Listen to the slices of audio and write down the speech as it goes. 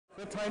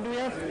What time do we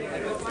have? Do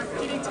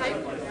you need tape?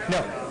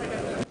 No.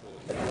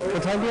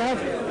 What time do you have?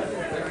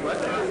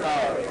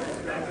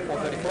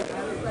 4:34.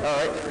 All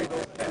right.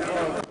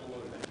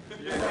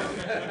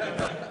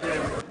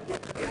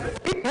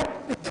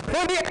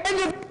 For the end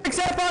of Unix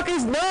Epoch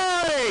is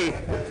nigh!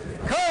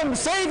 Come,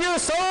 save your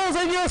souls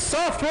and your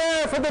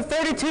software from the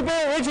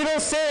 32-bit original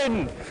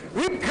sin!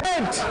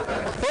 Repent!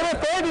 For the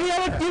end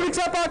of Unix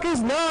Epoch is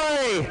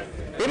nigh!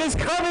 It is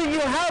coming, you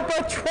have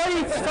but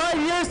 25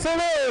 years to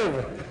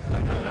live!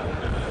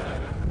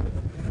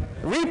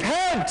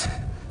 Repent!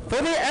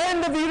 For the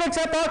end of the Unix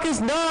Epoch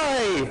is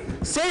nigh!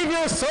 Save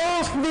your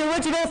souls from the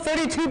original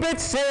 32-bit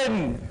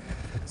sin!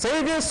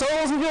 Save your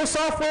souls and your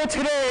software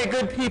today,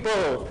 good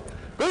people!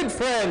 Good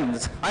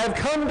friends, I have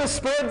come to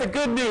spread the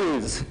good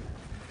news.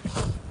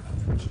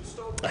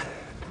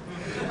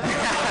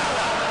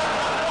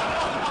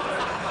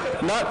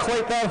 Not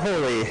quite that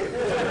holy.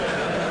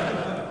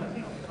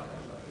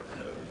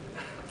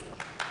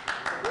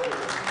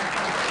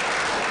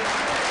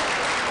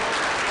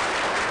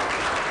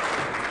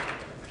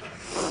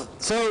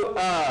 So,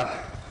 I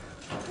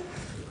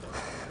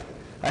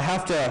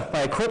have to,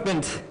 my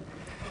equipment,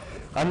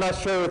 I'm not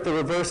sure with the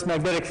reverse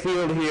magnetic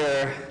field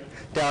here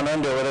down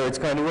under whether it's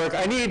going to work.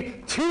 I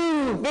need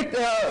 2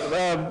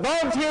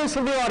 volunteers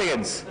from the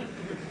audience.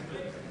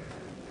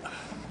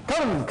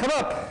 Come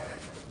up.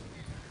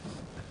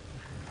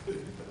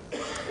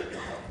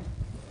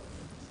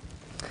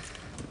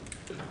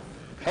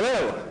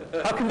 Hello,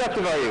 how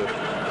conductive are you?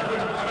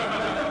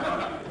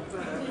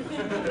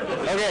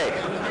 Okay.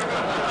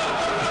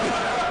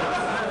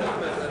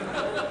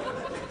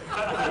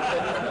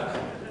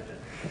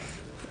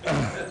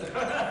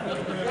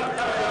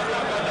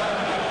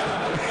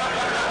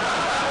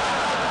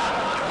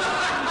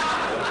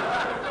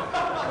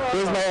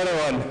 Here's my other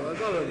one.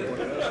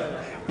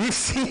 You've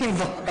seen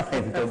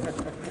behind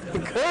the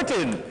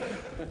curtain.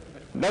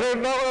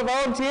 Another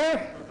volunteer?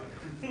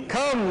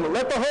 Come,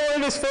 let the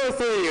holiness flow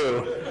through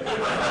you.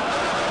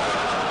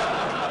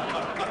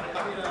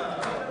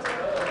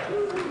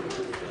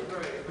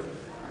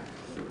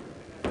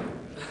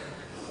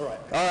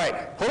 All right.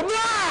 Hold on!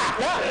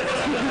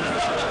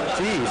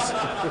 Jeez.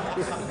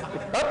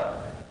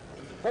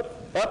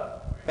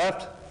 Up,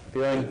 left,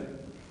 feeling.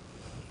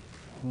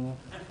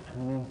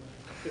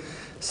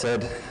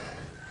 Said,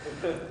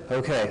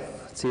 okay,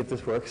 let's see if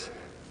this works.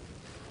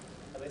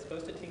 Are they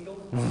supposed to tingle?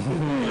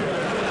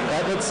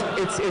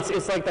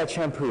 It's like that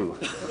shampoo.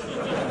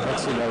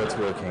 Lets you know it's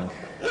working.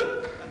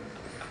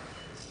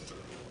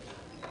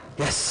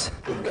 Yes.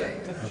 Okay.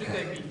 Should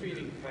they be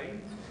feeling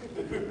pain?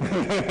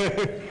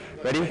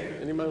 Ready?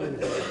 Any moment.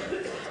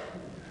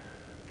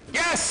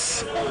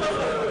 Yes!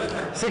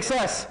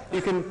 Success.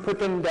 You can put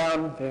them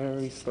down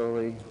very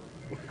slowly.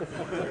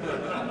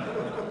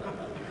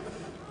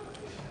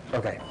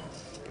 Okay.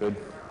 Good.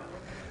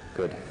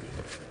 Good.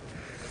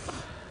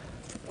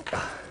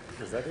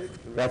 Is that it?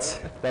 That's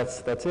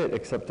it,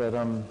 except that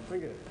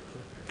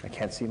I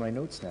can't see my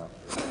notes now.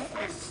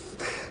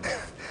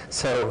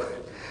 So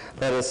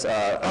let us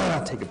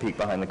take a peek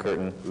behind the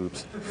curtain.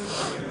 Oops.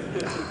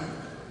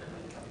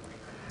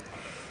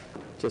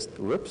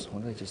 Whoops,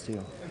 what did I just do?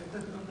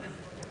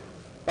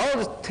 I'll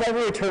just have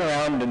you turn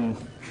around and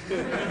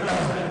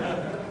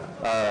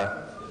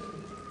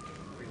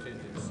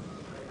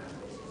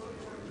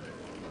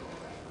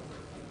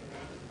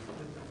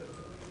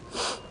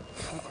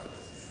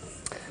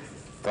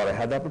thought I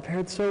had that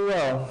prepared so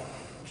well.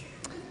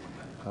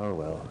 Oh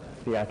well,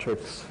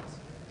 theatrics.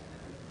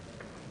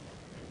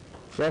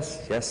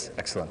 Yes,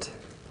 excellent.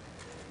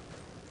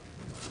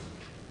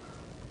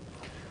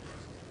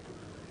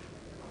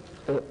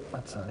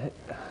 That's not it.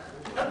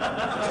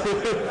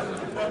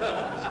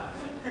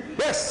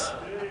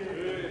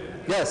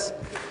 Yes.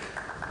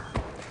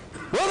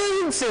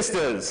 Brothers and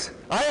sisters,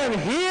 I am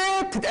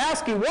here to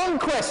ask you one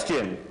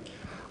question.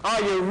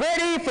 Are you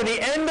ready for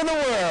the end of the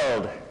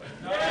world?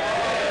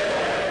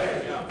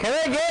 Can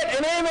I get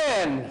an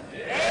amen?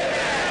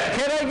 Amen.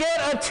 Can I get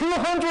a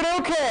 200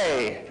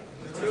 okay?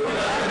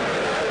 200.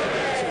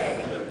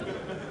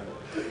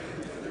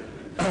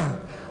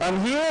 I'm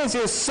here as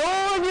your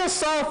soul and your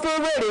software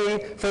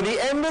ready for the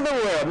end of the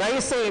world. Now you're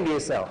saying to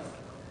yourself,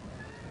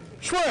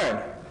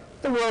 Schwern,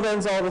 the world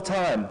ends all the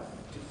time.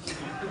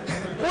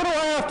 What do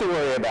I have to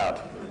worry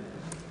about?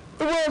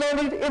 The world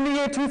ended in the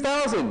year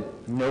 2000.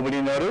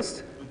 Nobody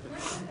noticed.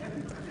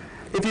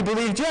 If you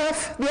believe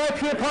Jeff, the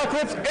IP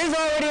apocalypse is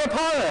already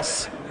upon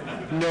us.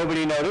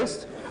 Nobody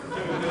noticed.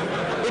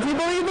 If you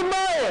believe the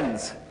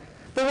Mayans,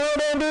 the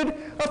world ended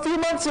a few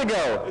months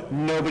ago.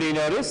 Nobody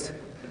noticed.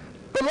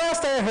 But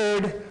last I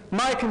heard,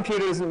 my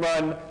computer doesn't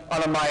run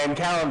on a Mayan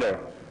calendar.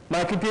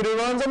 My computer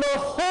runs on the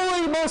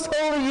most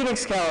holy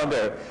Unix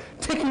calendar,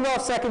 ticking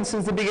off seconds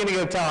since the beginning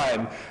of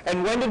time.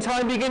 And when did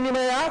time begin, you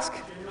may ask?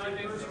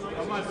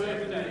 On my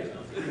birthday.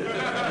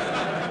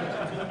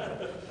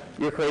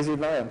 You're crazier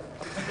than I am.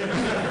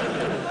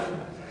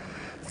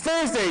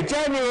 Thursday,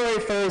 January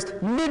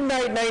 1st,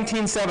 midnight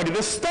 1970,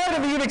 the start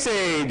of the Unix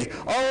age,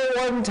 all at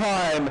one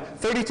time,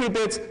 32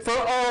 bits for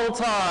all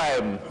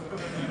time.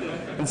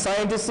 And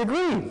scientists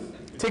agree.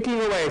 Ticking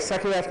away,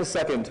 second after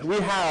second. We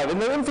have, in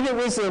their infinite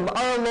wisdom,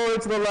 our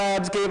lords of the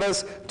labs gave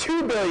us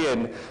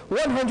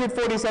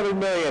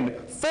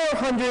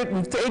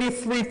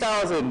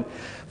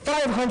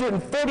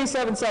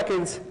 2,147,483,537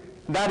 seconds.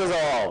 That is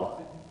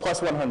all,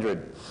 plus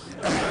 100.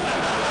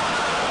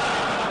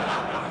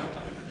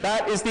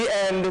 That is the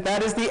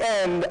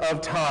end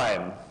of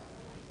time.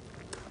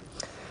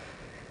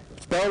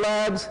 Bell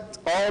Labs, it's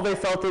all they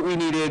felt that we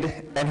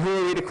needed, and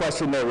who are we to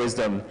question their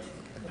wisdom?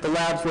 The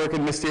labs work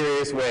in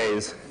mysterious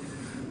ways.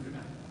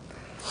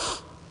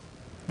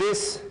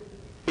 This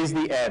is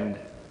the end.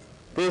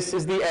 This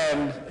is the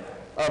end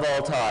of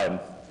all time.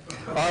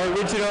 Our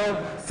original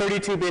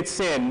 32-bit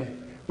sin,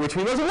 which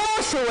we must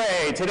wash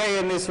away today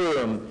in this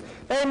room.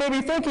 And you may be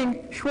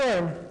thinking,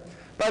 Schwern,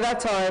 by that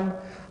time,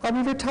 I'll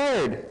be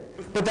retired.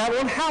 But that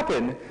won't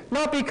happen,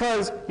 not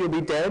because you'll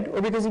be dead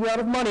or because you'll be out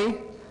of money,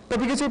 but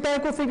because your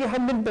bank will think you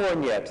haven't been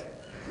born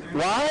yet.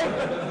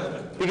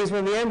 Why? Because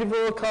when the end of the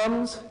world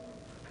comes,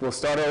 we'll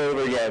start all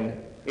over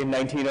again in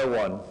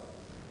 1901.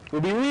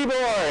 We'll be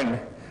reborn,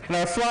 and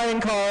our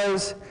flying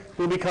cars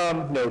will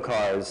become no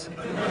cars.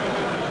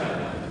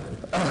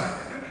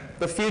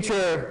 The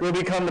future will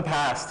become the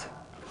past.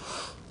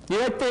 You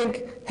might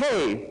think,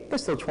 hey,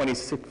 there's still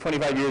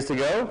 25 years to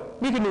go.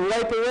 We can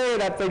wipe away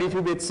that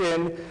 32-bit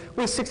sin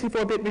with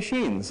 64-bit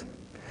machines.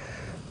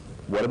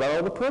 What about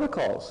all the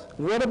protocols?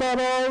 What about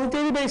all the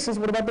databases?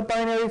 What about the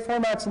binary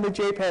formats and the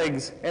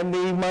JPEGs and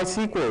the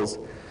MySQLs?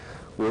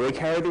 Will they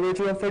carry the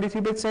original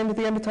 32-bit sin at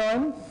the end of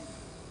time?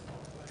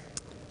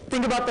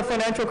 Think about the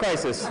financial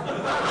crisis.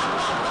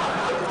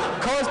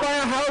 Caused by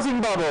a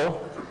housing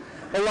bubble.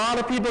 A lot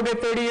of people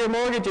get 30-year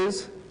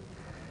mortgages,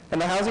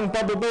 and the housing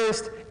bubble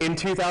burst in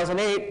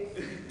 2008.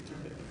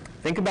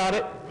 Think about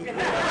it.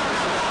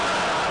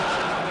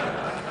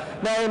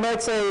 Now you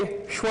might say,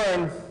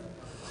 Schwern,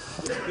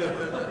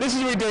 this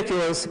is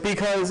ridiculous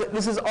because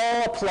this is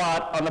all a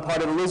plot on the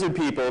part of the lizard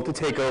people to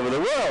take over the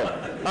world.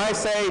 I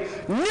say,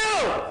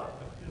 no!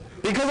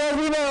 Because as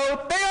we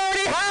know, they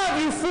already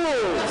have, you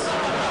fools!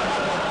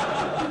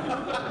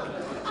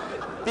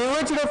 The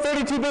original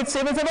 32-bit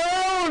sin is of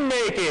our own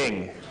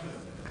making.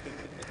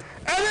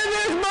 And then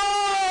there's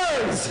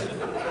Mars!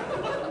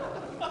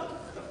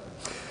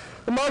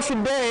 The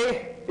Martian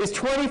day is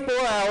 24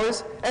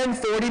 hours and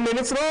 40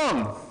 minutes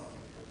long.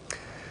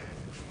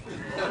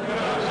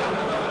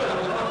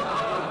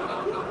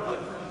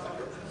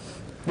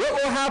 What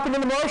will happen to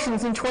the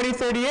Martians in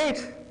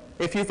 2038?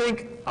 If you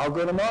think, I'll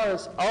go to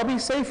Mars, I'll be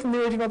safe from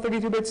the original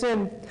 32-bit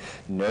sin.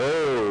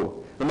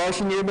 No. The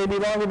Martian year may be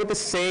longer, but the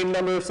same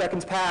number of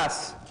seconds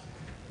pass.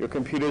 Your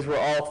computers will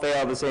all fail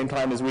at the same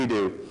time as we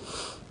do.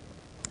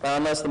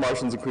 Unless the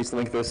Martians increase the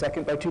length of a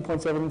second by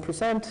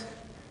 2.7%, and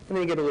then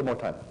you get a little more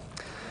time.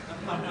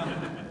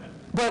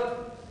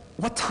 But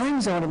what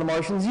time zone are the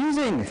Martians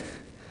using?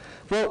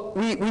 Well,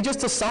 we just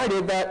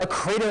decided that a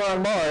crater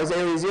on Mars,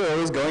 Area 0,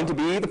 is going to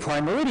be the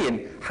prime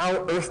meridian.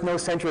 How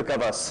Earth-nocentric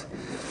of us.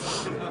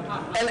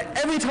 And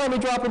every time we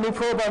drop a new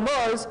probe on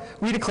Mars,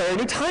 we declare a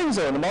new time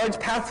zone. The Mars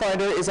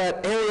Pathfinder is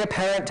at area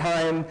parent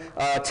time,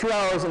 2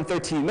 hours and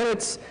 13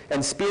 minutes,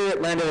 and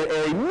Spirit landed at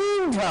area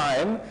mean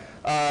time,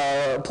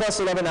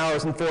 plus 11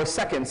 hours and 4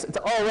 seconds. It's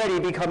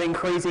already becoming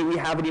crazy. We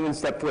haven't even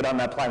stepped foot on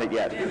that planet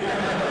yet.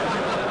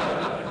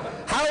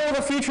 How will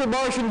the future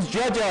Martians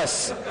judge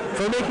us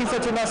for making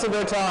such a mess of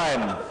their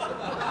time?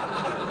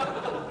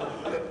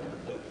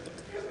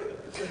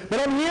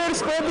 But I'm here to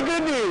spread the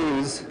good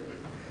news.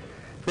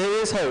 There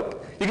is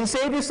hope. You can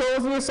save your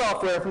souls and your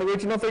software from the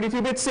original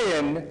 32-bit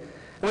sin. And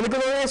when the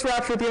glorious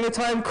rapture at the end of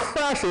time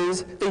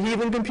crashes the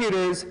heathen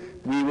computers,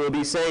 we will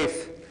be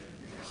safe.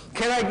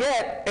 Can I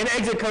get an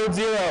exit code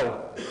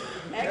 0?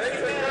 Exit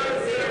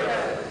code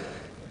 0.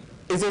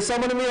 Is there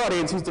someone in the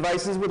audience whose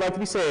devices would like to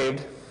be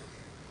saved?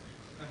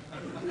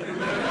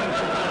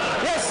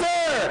 Yes,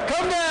 sir!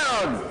 Come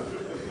down!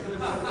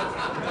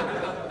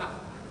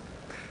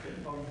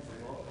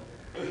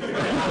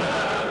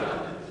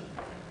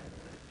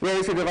 Where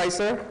is your device,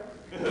 sir?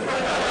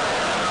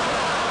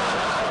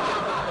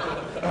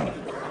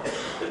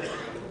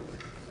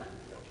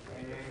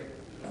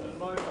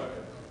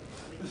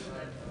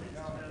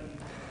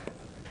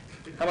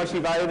 How much do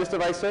you value this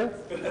device, sir?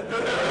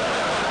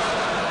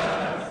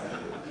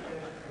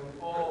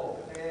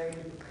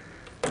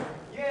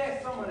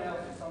 Yeah, someone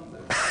else or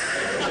something.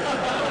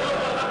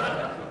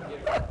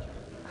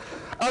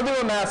 I'll do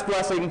a mass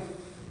blessing.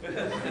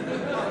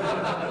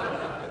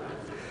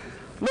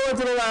 Lords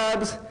of the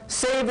labs,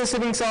 save the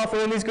sitting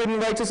software in this good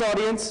and righteous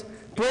audience,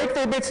 break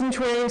their bits in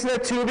twain so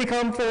that 2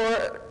 become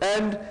 4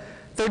 and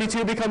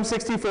 32 becomes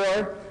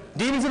 64.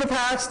 Demons of the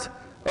past,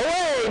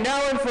 away now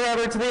and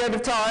forever to the end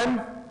of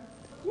time.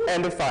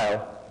 End of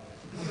file.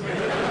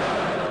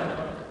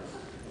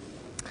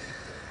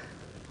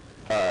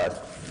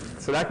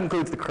 So that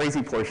concludes the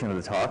crazy portion of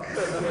the talk.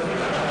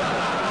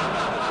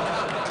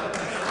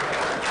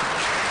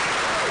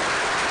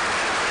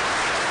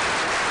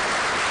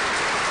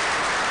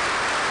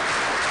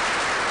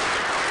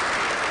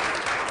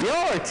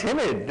 Y'all are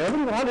timid.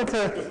 Nobody wanted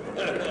to.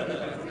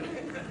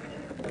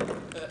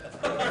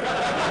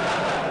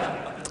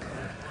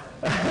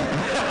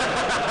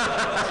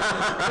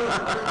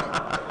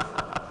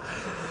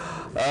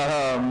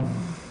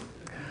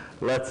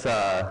 Let's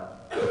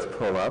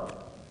pull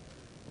up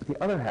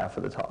the other half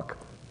of the talk.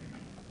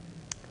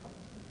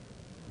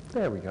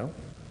 There we go.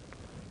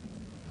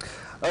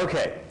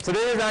 Okay, so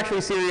there is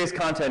actually serious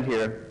content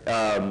here.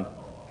 Yeah.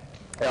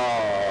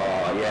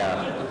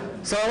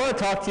 So I want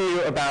to talk to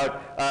you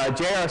about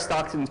J.R.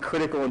 Stockton's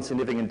critical and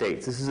significant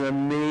dates. This is an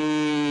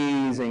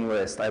amazing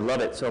list. I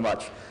love it so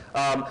much.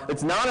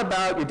 It's not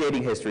about your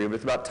dating history, but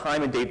it's about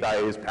time and date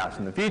values past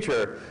and the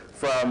future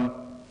from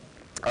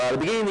the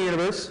beginning of the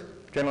universe,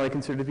 generally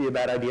considered to be a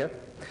bad idea,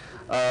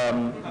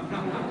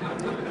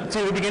 to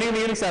the beginning of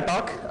the Unix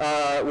Epoch,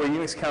 where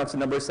Unix counts the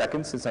number of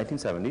seconds since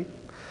 1970,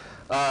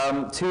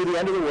 to the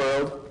end of the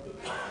world,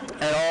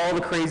 and all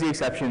the crazy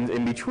exceptions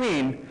in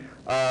between.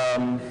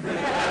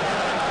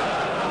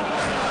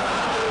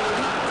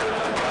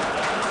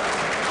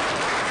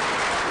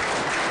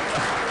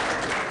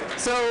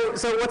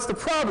 So what's the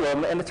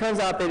problem? And it turns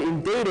out that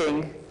in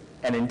dating,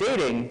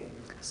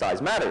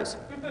 size matters.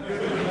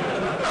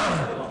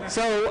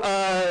 So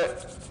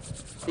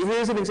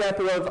here's an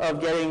example of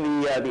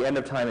getting the end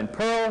of time in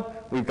Perl.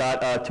 We've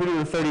got 2 to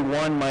the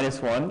 31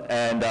 minus 1,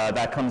 and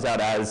that comes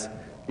out as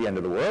the end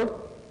of the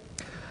world.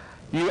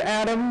 You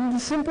add them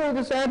simple,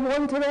 just add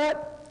 1 to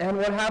that. And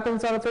what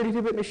happens on a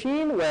 32-bit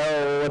machine?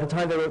 Well, at the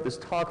time I wrote this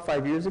talk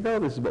 5 years ago,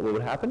 this is what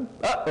would happen.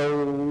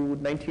 Uh-oh,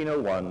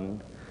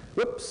 1901.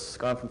 Whoops,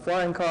 gone from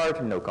flying car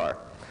to no car.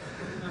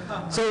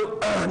 So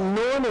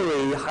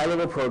normally,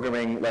 high-level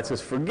programming lets us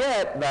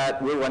forget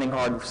that we're running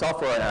hard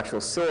software on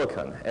actual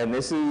silicon. And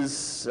this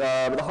is,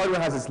 the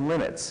hardware has its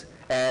limits.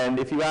 And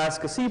if you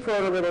ask a C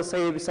program, it'll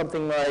say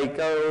something like,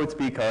 oh, it's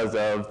because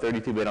of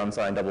 32-bit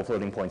unsigned double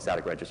floating point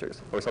static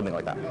registers, or something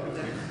like that.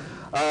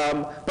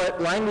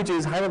 But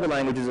languages, high-level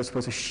languages, are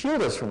supposed to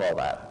shield us from all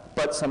that,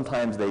 but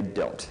sometimes they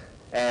don't.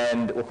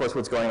 And of course,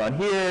 what's going on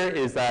here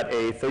is that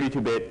a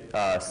 32-bit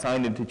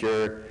signed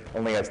integer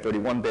only has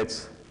 31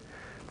 bits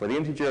for the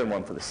integer and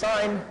 1 for the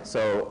sign,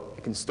 so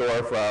it can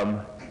store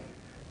from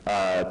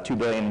 2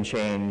 billion and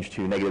change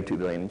to negative 2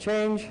 billion and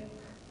change.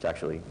 It's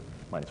actually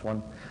minus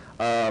 1.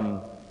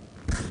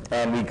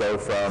 And we go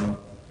from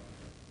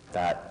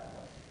that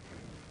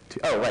to,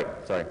 oh, right,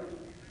 sorry.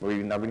 Were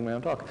you not reading my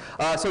own talk?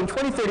 So in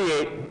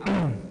 2038,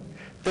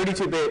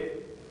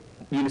 32-bit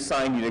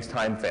signed Unix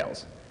time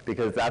fails,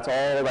 because that's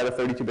all that a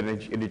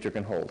 32-bit integer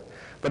can hold.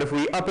 But if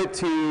we up it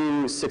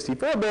to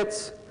 64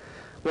 bits,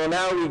 well,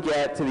 now we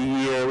get to the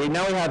year,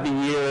 now we have the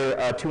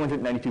year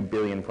 292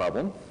 billion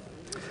problem.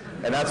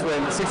 And that's when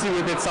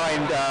 64-bit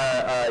signed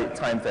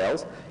time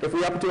fails. If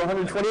we up it to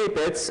 128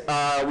 bits,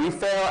 we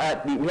fail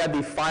at we have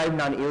the 5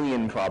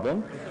 non-alien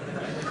problem.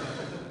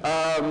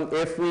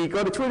 If we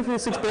go to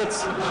 256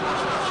 bits,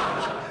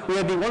 we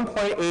have the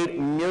 1.8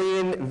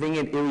 million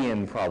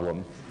Vingit-alien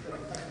problem.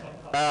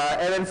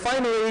 And then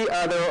finally,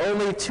 there are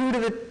only 2 to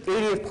the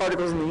 80th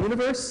particles in the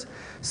universe.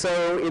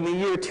 So in the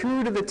year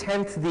 2 to the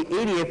 10th, the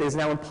 80th is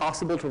now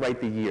impossible to write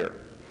the year.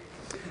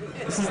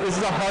 This is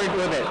a hard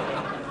limit.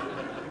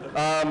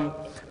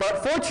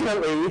 But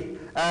fortunately,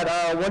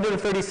 at 1 to the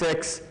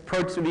 36,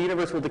 the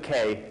universe will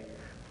decay,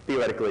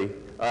 theoretically.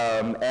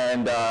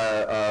 And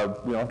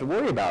we don't have to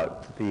worry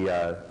about the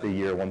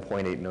year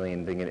 1.8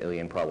 million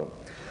Vingit-alien problem.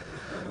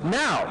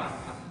 Now,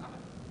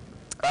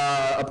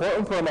 a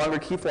Portland programmer,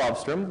 Keith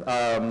Lofstrom,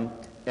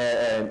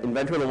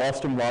 inventor of the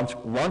Lofstrom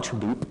launch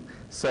loop,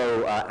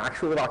 so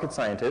actual rocket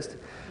scientist,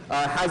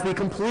 has the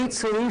complete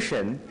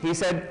solution. He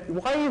said,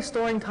 why are you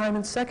storing time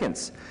in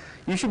seconds?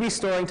 You should be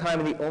storing time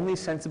in the only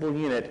sensible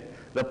unit,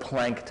 the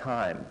Planck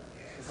time.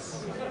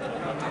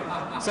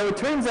 So it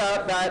turns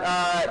out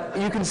that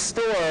you can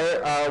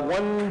store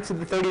 1 to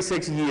the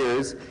 36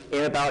 years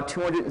in about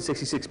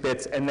 266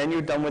 bits, and then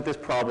you're done with this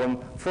problem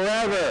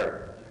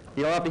forever.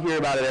 You don't have to hear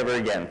about it ever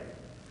again.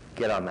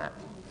 Get on that.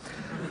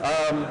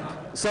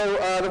 So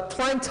the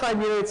Planck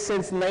time unit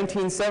since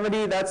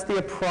 1970, that's the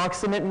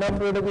approximate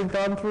number that we've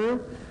gone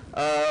through.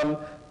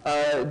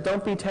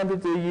 Don't be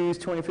tempted to use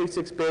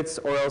 256 bits,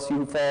 or else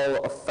you fall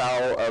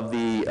afoul of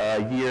the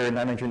year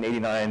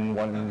 989.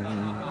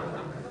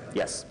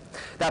 Yes,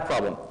 that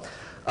problem.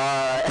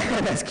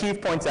 And as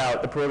Keith points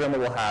out, the programmer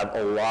will have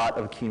a lot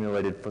of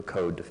accumulated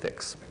code to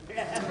fix.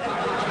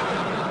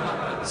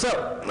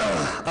 So,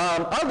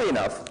 oddly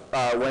enough,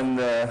 when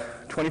the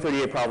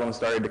 2038 problem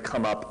started to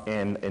come up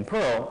in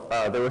Perl,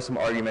 there were some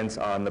arguments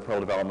on the Perl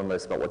development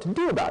list about what to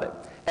do about it.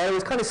 And it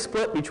was kind of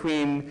split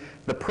between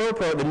the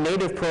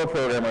native Perl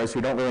programmers who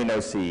don't really know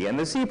C, and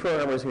the C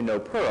programmers who know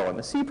Perl. And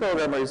the C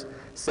programmers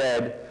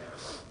said,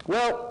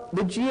 well,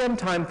 the GM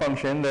time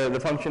function, the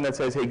function that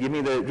says, hey, give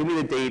me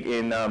the date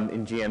in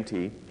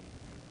GMT,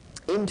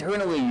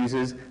 internally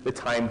uses the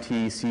time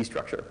t C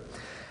structure.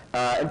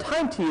 And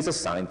time t is a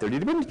signed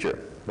 32-bit integer,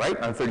 right,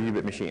 on a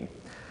 32-bit machine.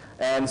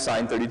 And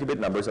signed 32-bit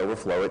numbers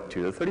overflow it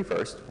to the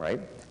 31st,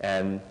 right?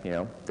 And, you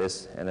know,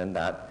 this and then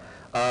that.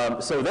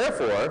 So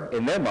therefore,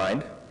 in their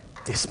mind,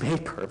 this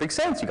made perfect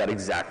sense. You got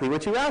exactly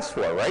what you asked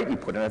for, right? You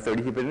put in a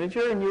 32-bit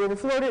integer and you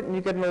overflowed it and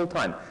you get an old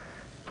time.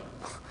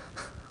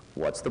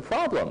 What's the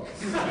problem?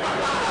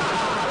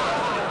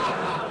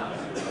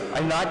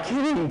 I'm not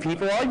kidding,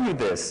 people argued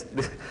this.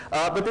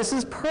 But this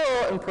is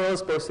Perl, and Perl is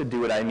supposed to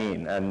do what I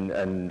mean, and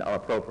I'm a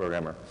Perl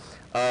programmer.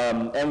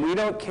 And we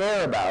don't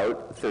care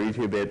about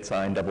 32-bit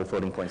signed double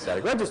floating point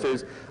static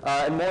registers,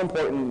 and more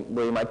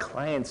importantly, my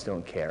clients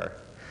don't care.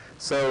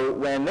 So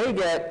when they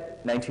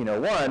get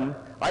 1901,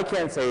 I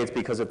can't say it's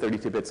because of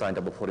 32-bit signed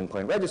double floating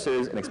point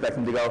registers and expect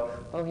them to go,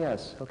 oh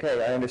yes,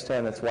 okay, I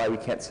understand that's why we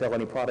can't sell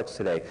any products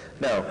today.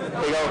 No,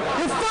 they go,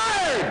 you're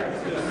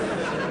fired!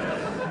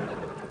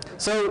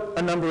 So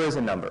a number is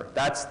a number.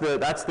 That's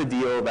the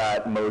deal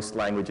that most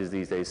languages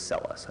these days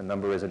sell us. A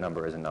number is a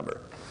number is a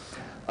number.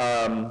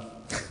 I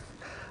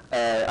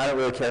don't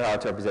really care how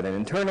it's represented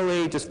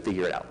internally, just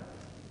figure it out.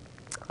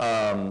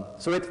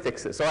 So we had to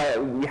fix this.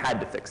 So we had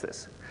to fix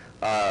this.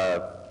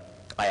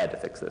 I had to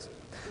fix this.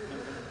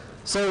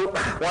 So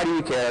why do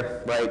you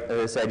care, right?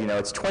 As I said,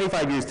 it's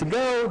 25 years to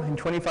go. In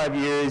 25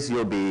 years,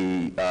 you'll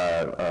be,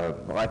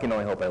 well, I can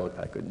only hope I look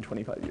that good in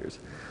 25 years.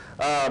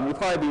 You'll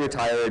probably be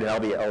retired, and I'll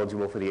be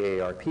eligible for the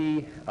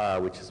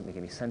AARP, which doesn't make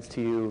any sense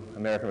to you,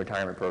 American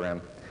Retirement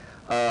Program.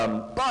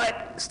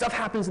 But stuff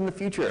happens in the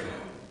future.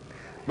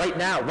 Right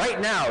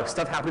now,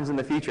 stuff happens in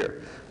the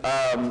future.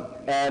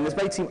 And this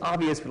might seem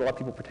obvious, but a lot of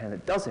people pretend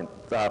it doesn't.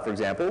 For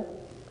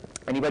example,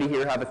 anybody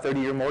here have a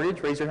 30-year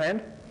mortgage? Raise your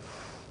hand.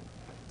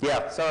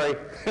 Yeah, sorry.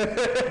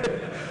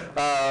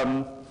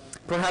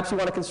 Perhaps you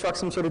want to construct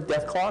some sort of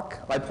death clock.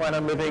 I plan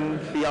on living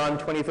beyond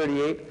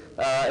 2038.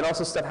 And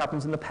also stuff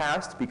happens in the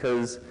past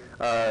because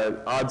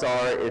odds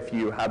are if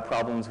you have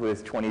problems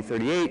with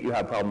 2038, you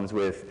have problems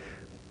with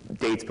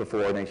dates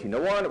before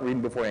 1901 or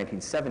even before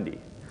 1970.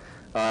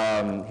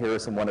 Here are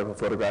some wonderful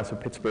photographs of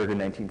Pittsburgh in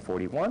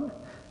 1941,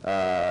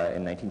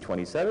 in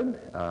 1927,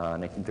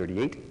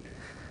 1938.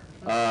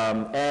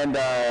 And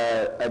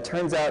it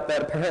turns out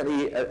that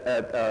apparently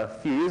a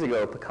few years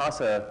ago,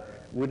 Picasso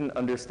wouldn't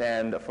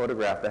understand a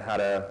photograph that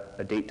had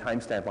a date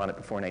timestamp on it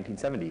before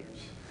 1970.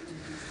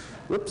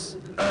 Whoops.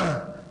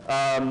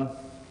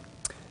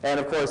 And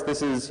of course,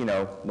 this is,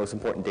 most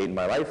important date in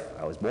my life.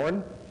 I was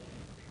born.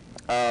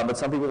 But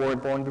some people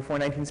weren't born before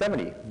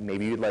 1970.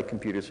 Maybe you'd like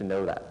computers to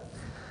know that.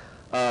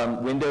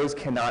 Windows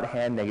cannot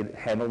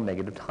handle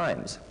negative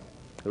times.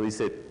 At least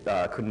it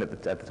couldn't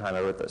at the time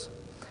I wrote this.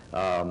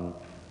 The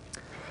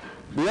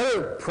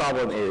other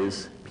problem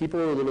is people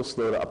are a little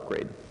slow to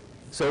upgrade.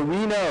 So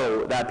we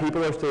know that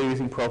people are still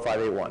using Perl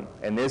 581,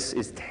 and this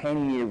is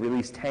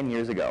released 10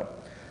 years ago.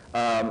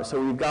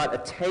 So we've got a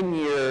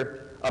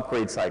 10-year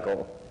upgrade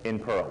cycle in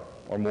Perl,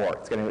 or more.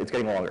 It's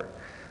getting longer.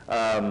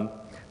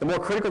 The more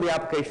critical the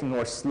application, the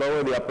more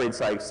slower the upgrade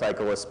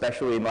cycle,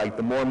 especially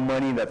the more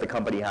money that the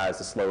company has,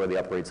 the slower the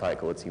upgrade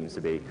cycle it seems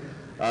to be.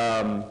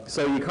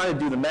 So you kind of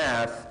do the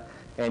math,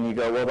 and you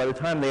go, well, by the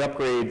time they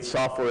upgrade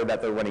software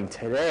that they're running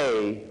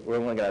today, we're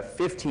only going to have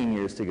 15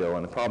 years to go,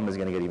 and the problem is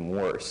going to get even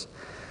worse.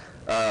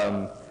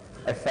 I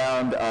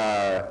found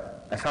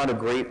a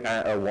great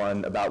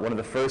one about one of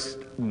the first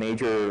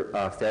major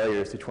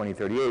failures to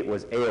 2038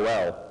 was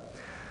AOL,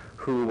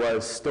 who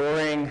was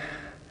storing.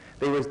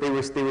 They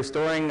were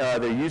storing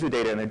their user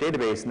data in their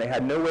database, and they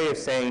had no way of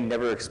saying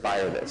never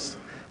expire this.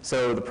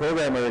 So the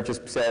programmer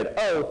just said,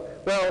 oh,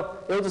 well,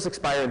 it'll just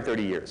expire in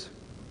 30 years.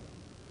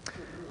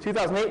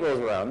 2008 rolls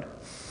around,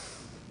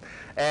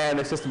 and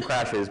the system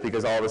crashes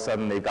because all of a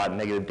sudden they've got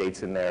negative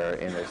dates in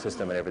their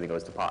system and everything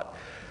goes to pot.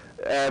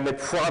 And they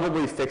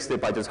probably fixed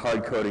it by just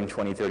hard coding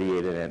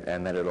 2038 in it,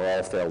 and then it'll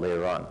all fail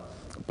later on.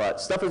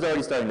 But stuff is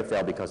already starting to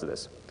fail because of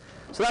this.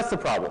 So that's the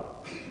problem.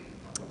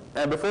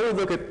 And before we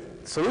look at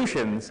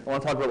solutions, I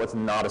want to talk about what's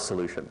not a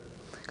solution,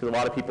 because a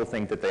lot of people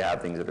think that they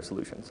have things that are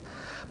solutions.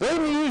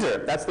 Blame the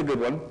user, that's the good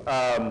one.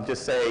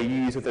 Just say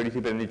you use a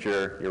 32-bit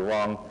integer, you're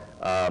wrong.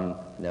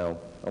 No,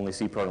 only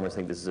C programmers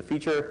think this is a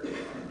feature.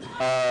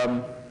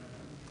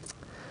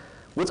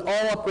 Let's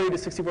all upgrade to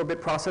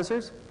 64-bit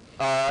processors.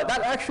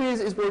 That actually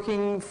is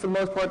working for the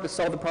most part to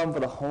solve the problem for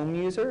the home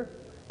user,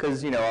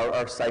 because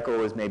our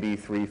cycle is maybe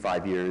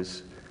 3-5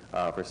 years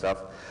for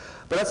stuff.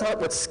 But that's not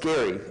what's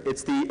scary.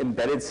 It's the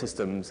embedded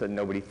systems that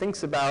nobody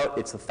thinks about.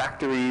 It's the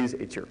factories,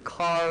 it's your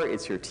car,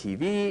 it's your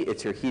TV,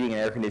 it's your heating and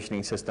air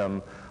conditioning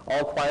system,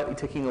 all quietly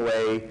ticking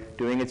away,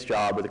 doing its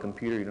job with a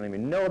computer you don't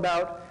even know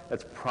about.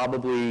 That's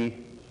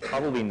probably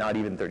not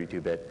even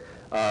 32-bit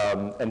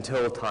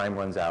until time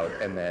runs out,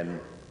 and then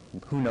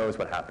who knows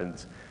what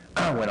happens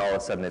when all of a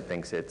sudden it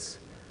thinks it's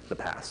the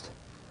past.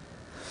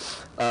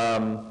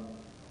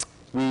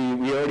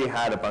 We already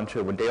had a bunch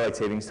of, when daylight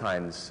savings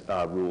times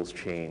rules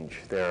change,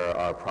 there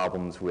are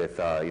problems with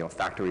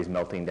factories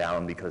melting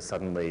down because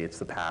suddenly it's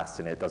the past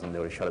and it doesn't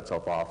know to shut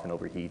itself off and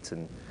overheats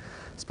and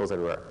spills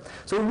everywhere.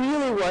 So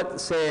really what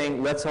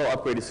saying let's all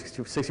upgrade to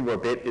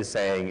 64-bit is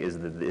saying is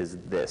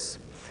this.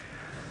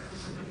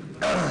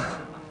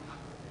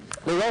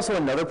 There's also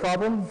another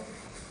problem.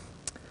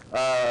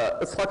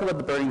 Let's talk about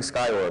the burning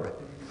sky orb.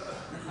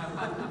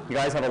 You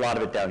guys have a lot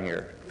of it down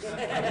here.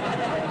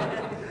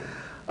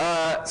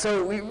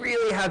 So we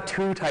really have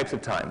two types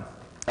of time.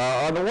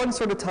 On the one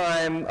sort of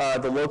time,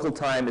 the local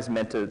time is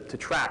meant to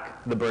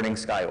track the burning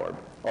sky orb.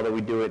 although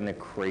we do it in a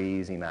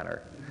crazy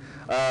manner.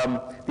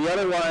 The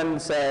other one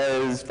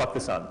says, fuck the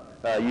sun,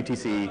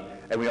 UTC,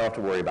 and we don't have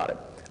to worry about it.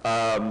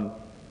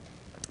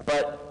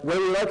 But whether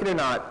we like it or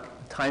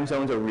not, time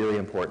zones are really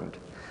important.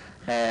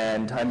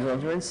 And time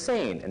zones are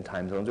insane, and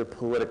time zones are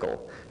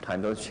political.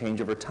 Time zones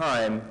change over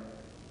time,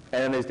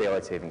 and then there's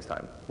daylight savings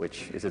time,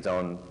 which is its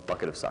own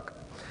bucket of suck.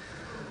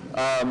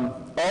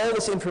 All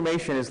this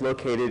information is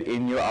located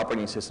in your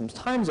operating system's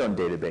time zone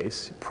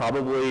database,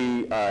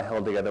 probably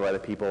held together by the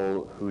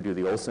people who do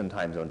the Olson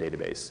time zone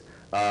database.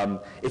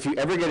 If you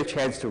ever get a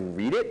chance to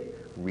read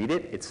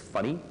it, it's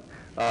funny.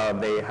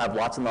 They have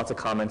lots and lots of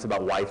comments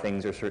about why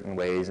things are certain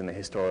ways and the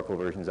historical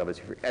versions of it.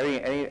 So if you're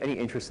any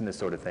interest in this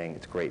sort of thing,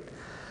 it's great.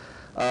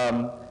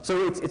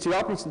 So it's your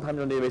operating system time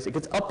zone database. It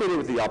gets updated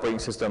with the operating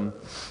system.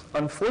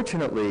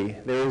 Unfortunately,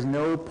 there is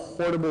no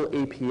portable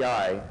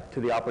API to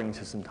the operating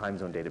system time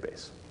zone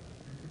database.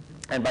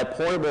 And by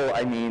portable,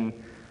 I mean,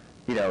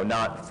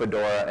 not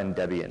Fedora and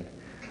Debian.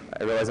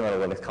 I realize I'm at a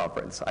Linux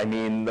conference. I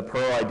mean the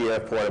Perl idea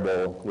of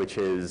portable, which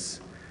is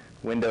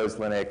Windows,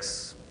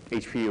 Linux,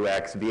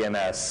 HPUX,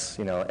 VMS,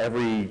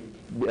 every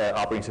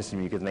operating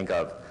system you can think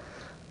of.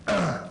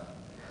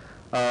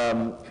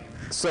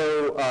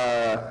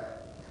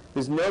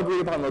 There's no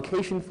agreed upon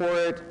location for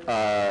it.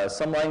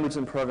 Some languages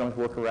and programs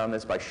work around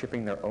this by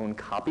shipping their own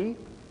copy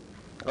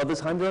of the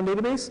time zone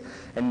database,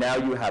 and now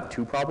you have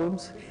two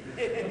problems.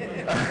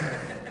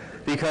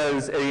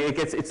 Because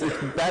it's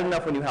bad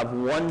enough when you have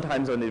one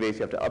time zone database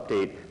you have to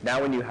update.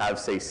 Now when you have,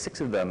 say,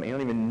 6 of them, you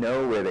don't even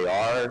know where they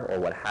are or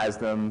what has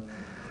them.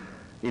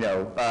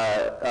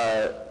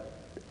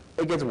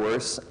 It gets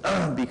worse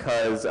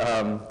because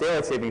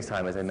daylight savings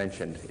time, as I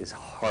mentioned, is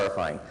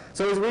horrifying.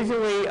 So it was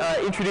originally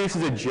introduced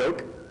as a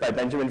joke by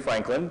Benjamin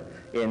Franklin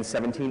in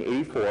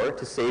 1784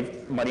 to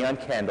save money on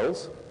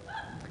candles.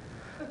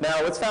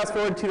 Now let's fast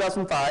forward to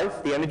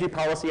 2005, the Energy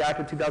Policy Act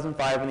of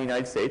 2005 in the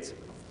United States.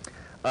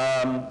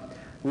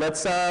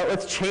 Let's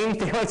change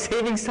daylight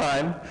savings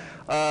time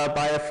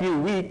by a few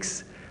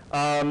weeks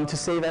to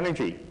save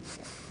energy.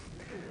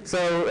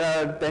 So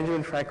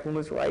Benjamin Franklin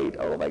was right.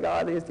 Oh my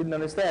God, they just didn't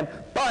understand.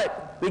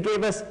 But they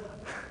gave us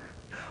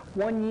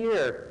 1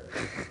 year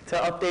to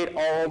update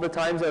all the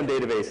time zone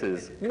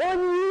databases. 1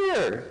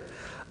 year.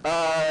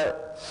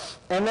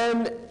 And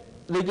then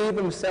they gave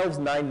themselves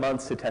 9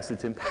 months to test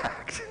its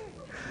impact.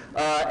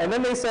 And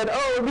then they said,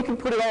 oh, we can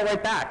put it all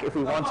right back if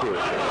we want to.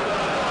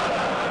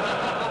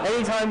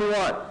 Anytime we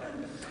want.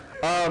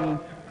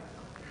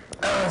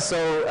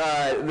 So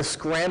the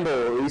scramble,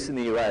 at least in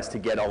the US, to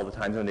get all the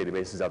time zone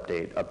databases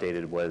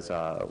updated was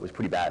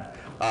pretty bad.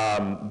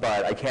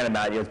 But I can't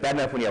imagine, it's bad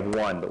enough when you have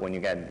 1, but when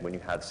you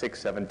have 6,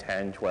 7,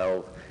 10,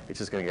 12, it's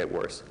just going to get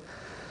worse.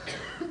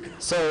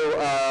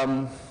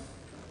 So,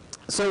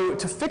 so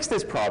to fix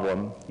this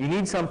problem, you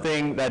need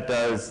something that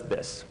does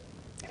this.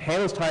 It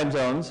handles time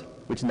zones,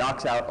 which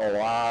knocks out a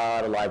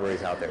lot of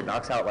libraries out there. It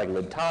knocks out like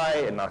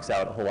libty, and knocks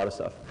out a whole lot of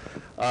stuff.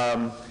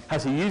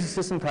 Has to use a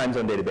system time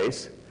zone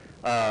database.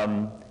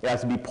 It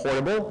has to be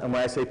portable, and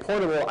when I say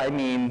portable, I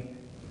mean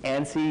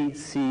ANSI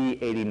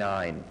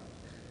C89.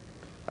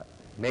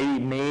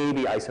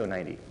 Maybe ISO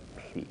 90,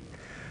 maybe.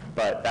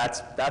 But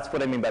that's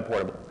what I mean by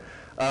portable.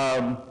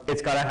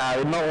 It's got to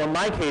have, in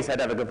my case, I'd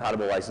have a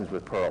compatible license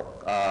with Perl,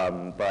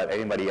 but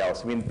anybody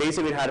else. I mean,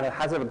 basically it has to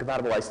have a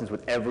compatible license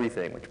with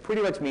everything, which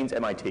pretty much means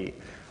MIT,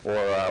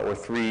 or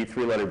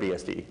three-letter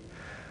BSD.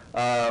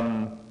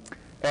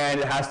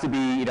 And it has to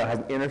be, has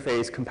an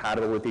interface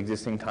compatible with the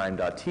existing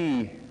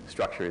time.t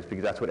structures,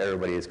 because that's what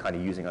everybody is kind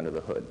of using under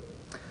the hood.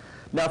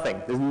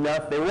 Nothing.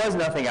 There was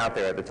nothing out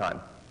there at the time.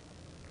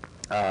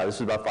 This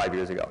was about 5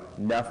 years ago.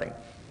 Nothing.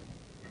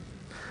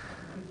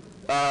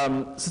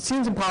 So it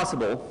seems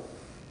impossible,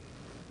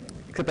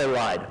 except I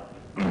lied.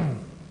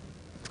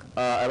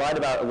 I lied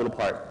about a little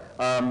part.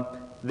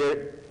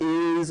 There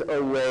is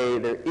a way,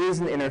 there is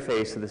an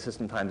interface to the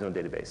system time zone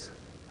database.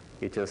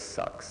 It just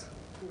sucks.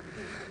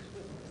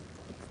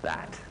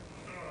 That.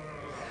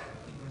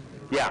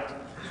 Yeah.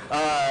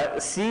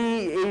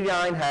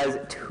 C89 has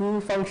 2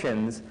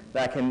 functions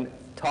that can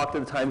talk to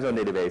the time zone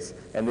database,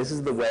 and this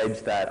is the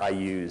wedge that I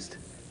used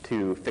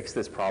to fix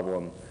this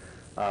problem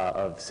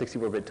of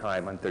 64-bit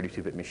time on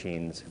 32-bit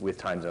machines with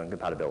time zone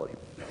compatibility.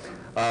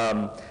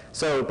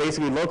 So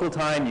basically, local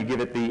time, you give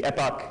it the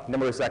epoch,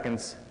 number of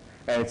seconds,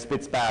 and it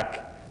spits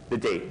back the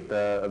date,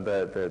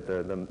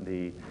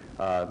 the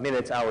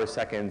minutes, hours,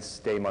 seconds,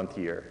 day, month,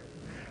 year.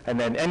 And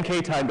then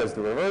NK time does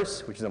the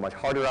reverse, which is a much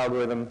harder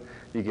algorithm.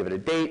 You give it a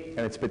date,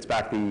 and it spits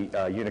back the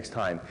Unix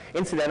time.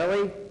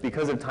 Incidentally,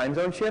 because of time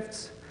zone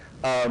shifts,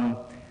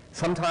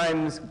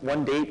 sometimes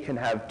one date can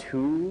have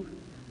 2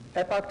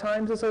 epoch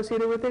times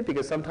associated with it,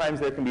 because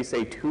sometimes there can be,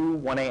 say, 2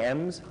 1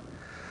 a.m.s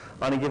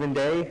on a given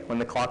day when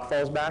the clock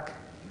falls back.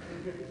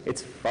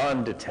 It's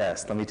fun to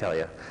test, let me tell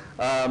you.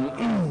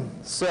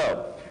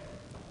 So,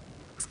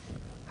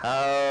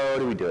 how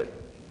do we do it?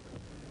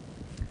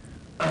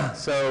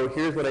 So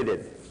here's what I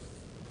did.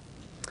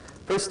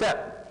 First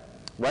step,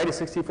 write a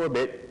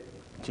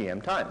 64-bit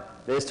GM time.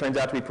 This turns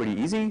out to be pretty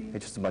easy.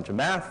 It's just a bunch of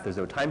math. There's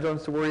no time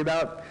zones to worry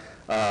about.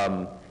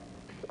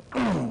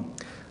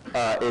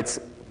 It's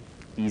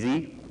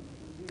easy,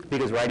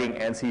 because writing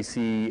ANSI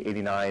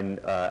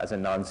C89 as a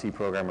non-C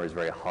programmer is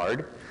very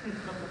hard.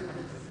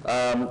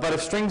 But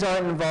if strings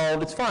aren't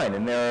involved, it's fine,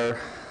 and there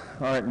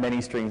aren't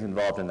many strings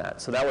involved in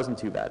that, so that wasn't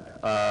too bad.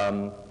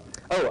 I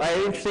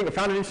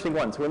found an interesting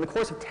one. So in the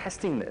course of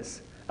testing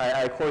this,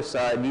 I of course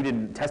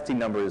needed testing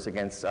numbers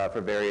against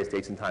for various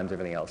dates and times,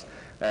 everything else,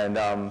 and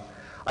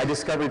I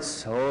discovered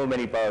so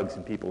many bugs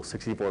in people's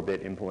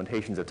 64-bit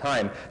implementations of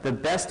time. The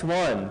best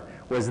one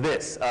was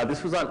this.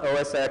 This was on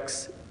OS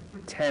X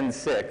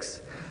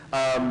 10.6.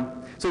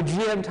 So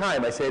GM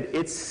time, I said,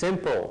 it's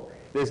simple.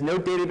 There's no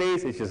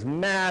database, it's just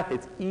math,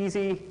 it's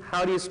easy.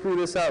 How do you screw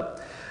this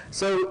up?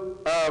 So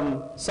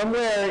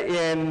somewhere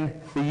in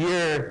the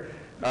year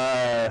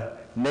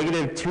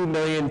negative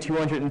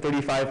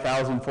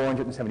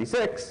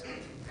 2,235,476,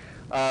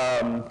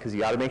 because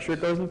you got to make sure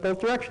it goes in both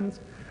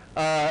directions,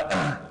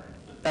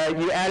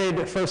 you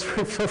added, so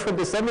from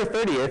December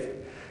 30th,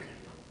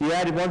 you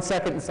added 1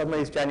 second and suddenly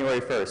it's January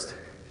 1st.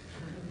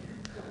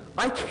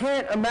 I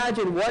can't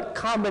imagine what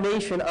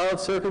combination of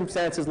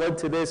circumstances led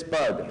to this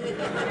bug.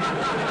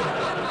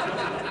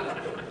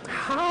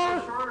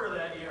 How? Shorter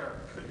that year.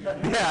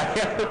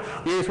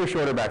 Yeah, years were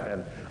shorter back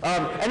then.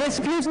 And it's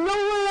used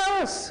nowhere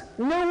else.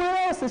 Nowhere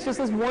else. It's just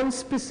this one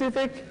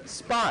specific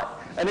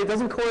spot. And it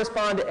doesn't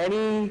correspond to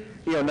any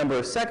number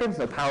of seconds,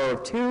 no power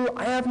of 2.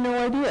 I have no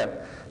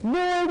idea. No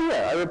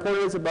idea. I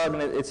reported it as a bug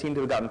and it seemed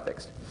to have gotten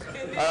fixed.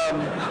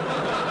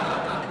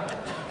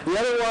 The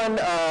other one,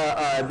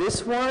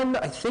 this one,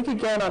 I think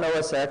again on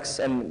OS X,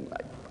 and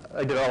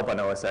I develop on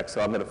OS X, so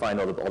I'm going to find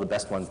all the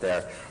best ones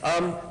there.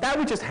 That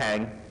would just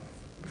hang.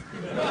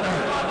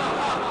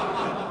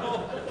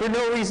 For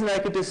no reason I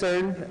could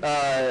discern,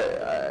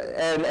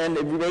 and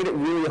it made it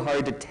really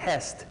hard to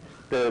test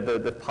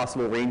the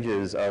possible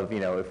ranges of,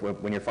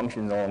 when your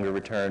functions no longer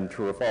return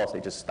true or false, they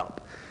just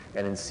stop.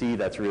 And in C,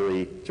 it's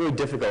really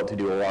difficult to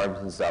do alarms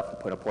and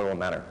stuff in a portable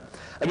manner.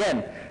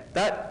 Again,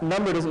 that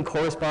number doesn't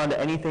correspond to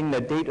anything,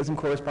 that date doesn't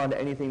correspond to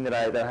anything that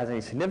has any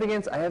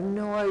significance. I have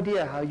no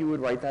idea how you would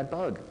write that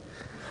bug.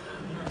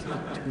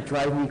 It would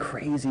drive me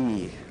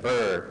crazy.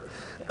 Well,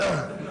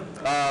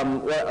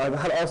 I've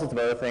had all sorts of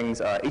other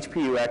things.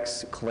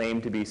 HPUX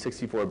claimed to be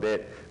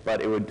 64-bit,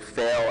 but it would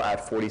fail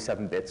at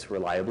 47 bits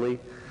reliably.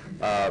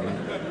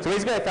 So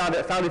basically I found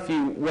a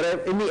few,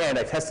 in the end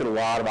I tested a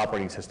lot of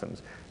operating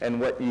systems.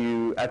 And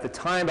at the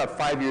time, about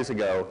 5 years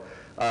ago,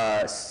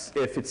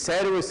 if it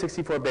said it was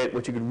 64-bit,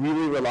 what you could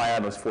really rely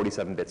on was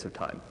 47 bits of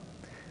time,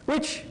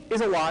 which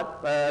is a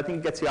lot. I think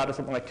it gets you out to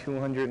something like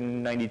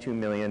 292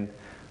 million.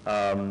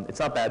 It's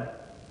not bad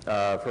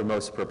for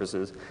most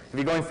purposes. If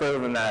you're going further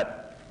than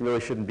that, you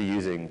really shouldn't be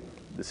using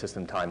the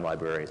system time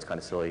library. It's kind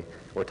of silly,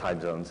 or time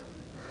zones.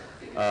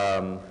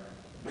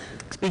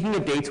 Speaking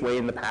of dates way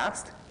in the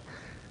past,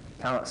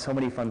 found out so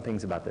many fun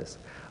things about this.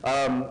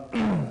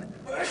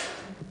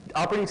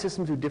 Operating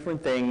systems do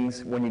different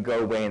things when you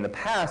go way in the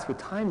past with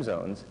time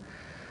zones.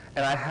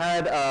 And I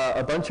had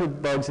a bunch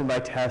of bugs in my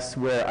tests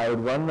where I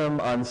would run them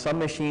on some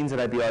machines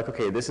and I'd be like,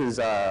 okay, this is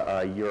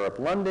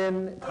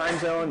Europe-London time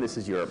zone, this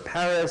is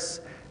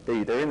Europe-Paris.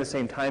 They're in the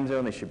same time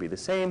zone, they should be the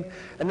same.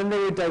 And then they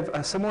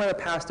would, somewhere in the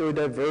past, they would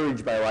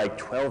diverge by like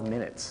 12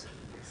 minutes.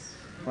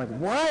 I'm like,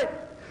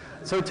 what?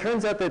 So it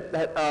turns out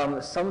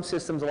that some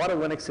systems, a lot of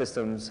Linux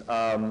systems,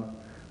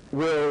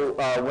 will,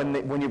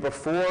 when you're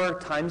before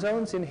time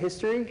zones in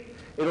history,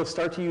 it'll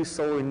start to use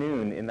solar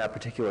noon in that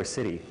particular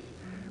city,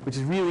 which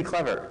is really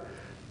clever.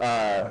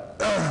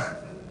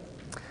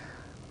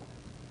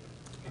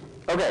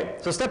 Okay,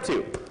 so step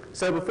 2.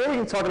 So before we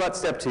can talk about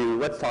step 2,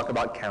 let's talk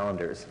about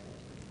calendars.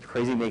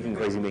 Crazy making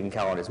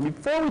calendars.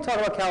 Before we talk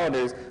about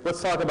calendars,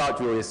 let's talk about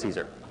Julius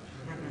Caesar.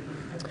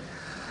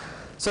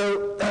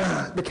 So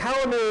the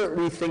calendar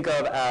we think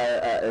of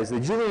as the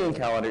Julian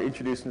calendar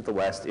introduced into the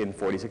West in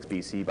 46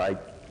 BC by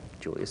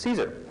Julius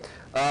Caesar.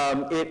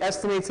 It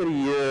estimates that a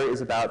year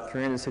is about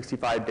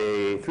 365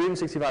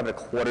 and a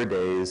quarter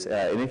days.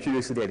 It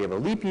introduces the idea of a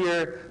leap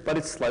year, but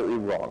it's slightly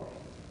wrong.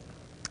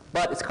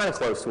 But it's kind of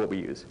close to what we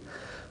use.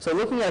 So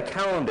looking at a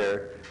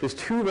calendar, there's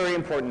 2 very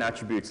important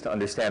attributes to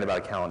understand about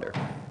a calendar.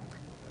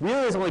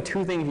 Really, there's only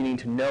 2 things you need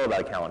to know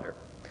about a calendar.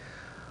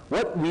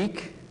 What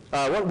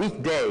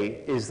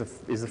weekday is the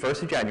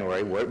 1st of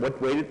January?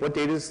 What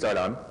day does it start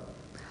on?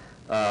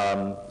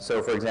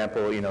 So for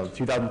example,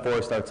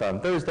 2004 starts on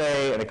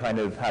Thursday, and it kind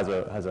of has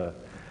a,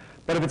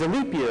 but if it's a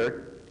leap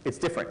year, it's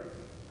different.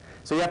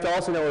 So you have to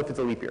also know if it's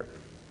a leap year.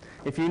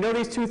 If you know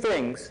these 2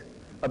 things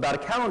about a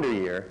calendar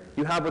year,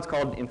 you have what's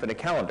called an infinite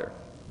calendar.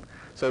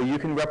 So you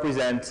can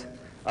represent,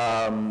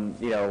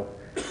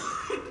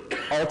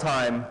 all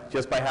time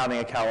just by having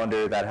a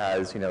calendar that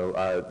has,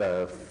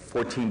 the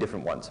 14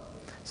 different ones.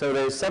 So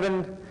there's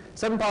seven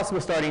possible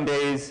starting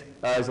days.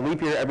 There's a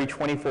leap year every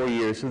 24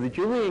 years. So the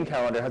Julian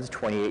calendar has a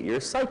 28-year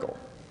cycle.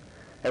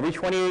 Every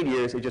 28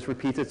 years, it just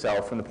repeats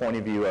itself from the point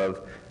of view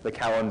of the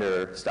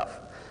calendar stuff.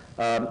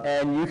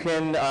 And you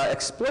can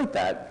exploit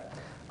that.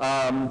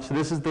 So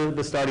this is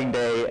the starting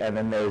day, and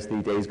then there's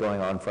the days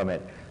going on from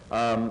it.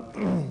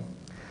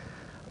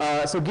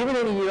 So given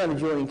any year on the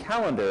Julian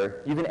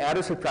calendar, you can add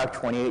or subtract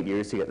 28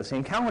 years to get the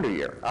same calendar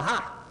year.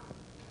 Aha!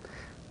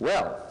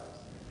 Well,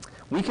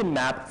 we can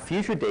map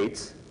future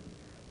dates,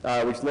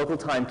 which local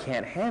time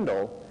can't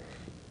handle,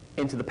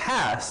 into the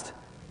past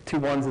to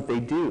ones that they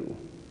do,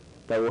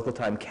 that local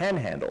time can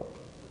handle.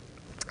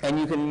 And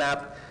you can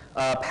map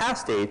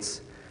past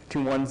dates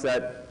to ones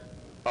that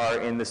are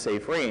in the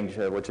safe range,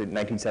 which is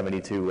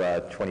 1970 to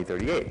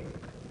 2038.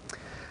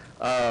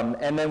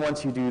 And then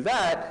once you do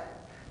that,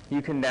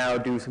 you can now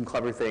do some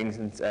clever things,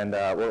 and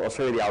I'll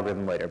show you the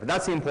algorithm later. But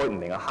that's the important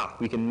thing. Aha,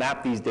 we can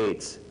map these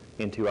dates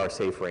into our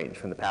safe range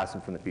from the past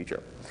and from the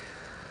future.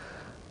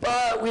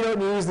 But we don't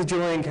use the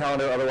Julian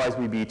calendar, otherwise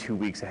we'd be 2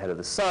 weeks ahead of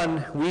the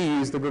sun. We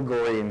use the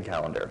Gregorian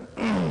calendar.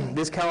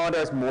 This calendar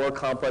has more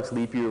complex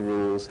leap year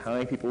rules. How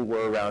many people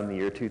were around the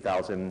year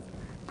 2000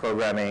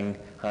 programming?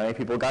 How many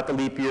people got the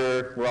leap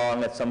year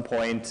wrong at some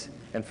point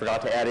and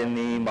forgot to add in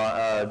the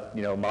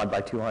mod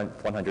by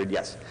 100?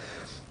 Yes.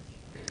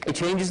 It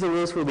changes the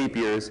rules for leap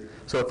years,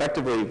 so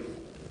effectively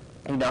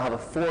you now have a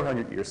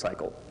 400-year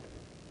cycle.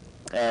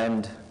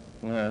 And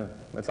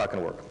that's not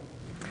going to work.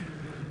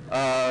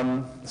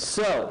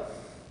 So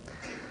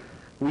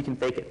we can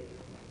fake it.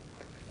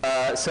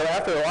 So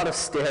after a lot of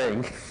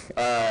staring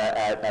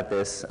at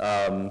this,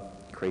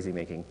 crazy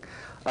making,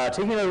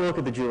 taking a look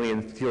at the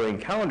Julian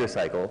calendar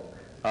cycle,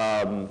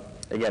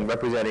 again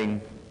representing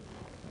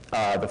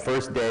the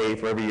first day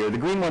for every year. The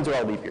green ones are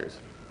all leap years.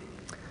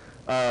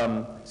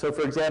 So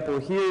for example,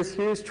 here's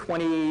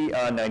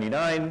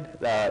 2099.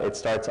 It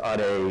starts on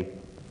a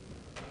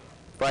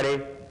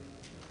Friday.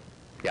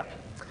 Yeah.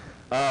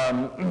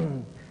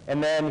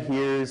 And then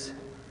here's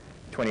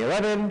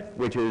 2011,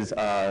 which is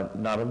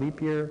not a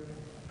leap year.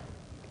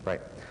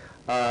 Right.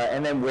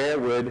 And then where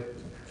would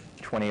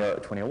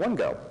 2001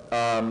 go?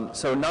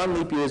 So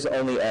non-leap years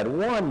only add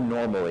 1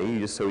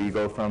 normally, so you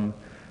go from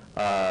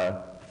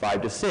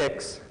 5 to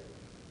 6.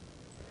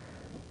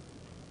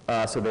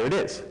 So there it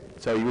is.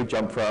 So you would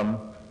jump from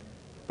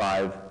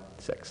 5,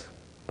 6,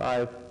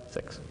 5,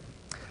 6.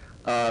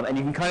 And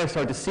you can kind of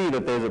start to see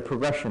that there's a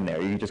progression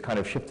there. You just kind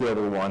of shift it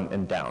over 1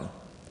 and down.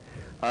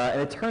 And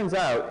it turns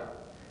out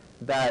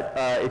that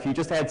if you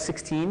just add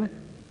 16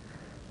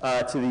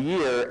 to the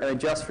year and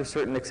adjust for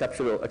certain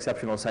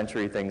exceptional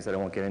century things that I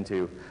won't get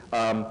into,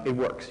 it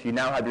works. You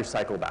now have your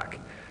cycle back.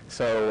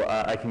 So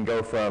I can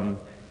go from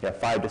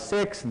 5 to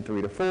 6 and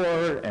 3 to 4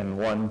 and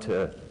 1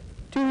 to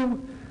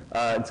 2.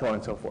 And so on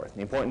and so forth.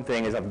 The important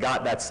thing is I've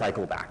got that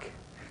cycle back.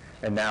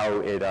 And now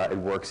it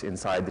works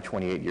inside the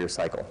 28-year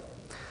cycle.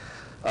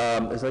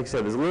 As like I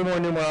said, there's a little more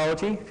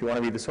numerology. If you want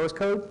to read the source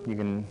code, you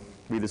can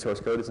read the source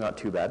code. It's not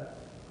too bad.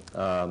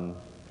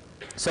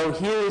 So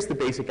here is the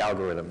basic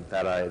algorithm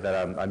that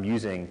I'm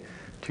using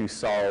to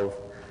solve,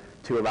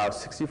 to allow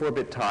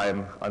 64-bit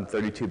time on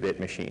 32-bit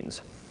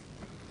machines.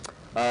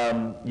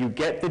 You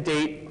get the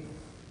date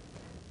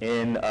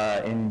in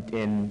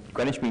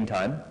Greenwich Mean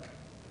Time.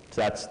 So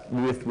that's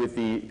with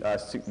the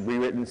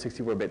rewritten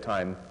 64-bit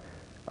time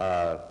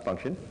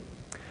function.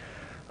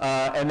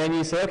 And then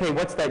you say, okay,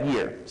 what's that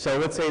year? So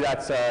let's say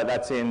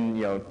that's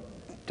in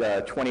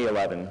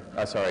 2011.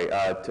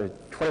 To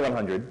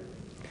 2100.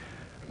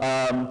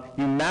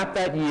 You map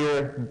that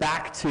year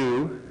back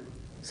to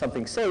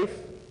something safe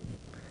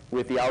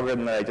with the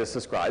algorithm that I just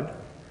described,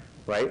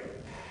 right?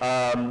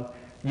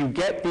 You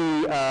get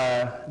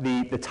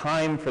the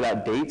time for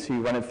that date, so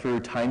you run it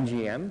through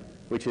timegm,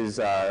 which is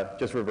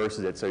just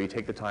reverses it. So you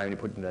take the time and you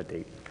put it in that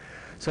date.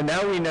 So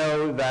now we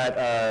know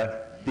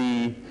that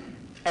the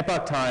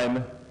epoch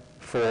time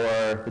for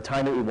the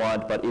time that we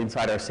want, but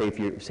inside our safe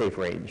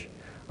range.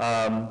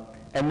 And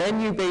then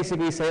you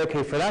basically say,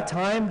 okay, for that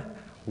time,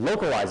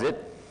 localize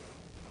it.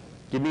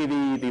 Give me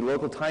the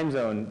local time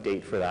zone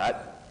date for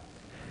that.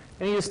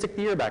 And you just stick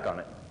the year back on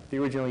it, the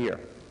original year.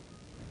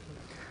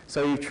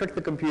 So you've tricked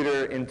the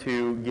computer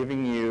into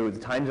giving you the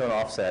time zone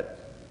offset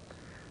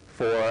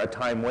for a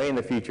time way in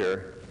the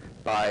future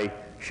by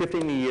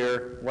shifting the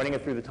year, running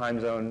it through the time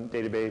zone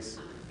database,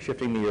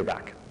 shifting the year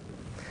back.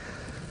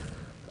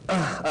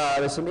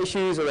 There's some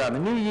issues around the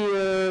new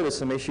year. There's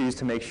some issues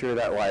to make sure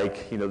that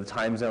the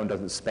time zone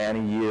doesn't span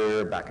a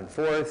year back and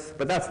forth,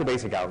 but that's the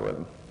basic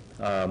algorithm.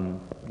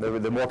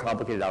 The more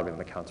complicated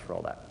algorithm accounts for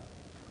all that.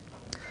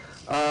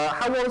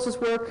 How well does this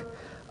work?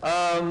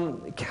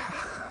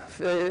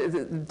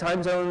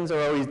 Time zones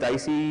are always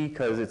dicey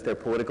because they're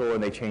political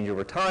and they change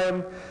over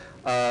time.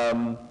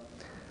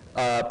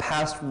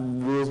 Past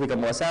rules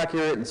become less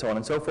accurate and so on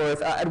and so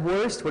forth. At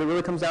worst, what it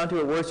really comes down to,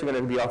 at worst, you're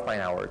going to be off by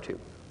an hour or two.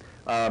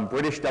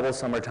 British double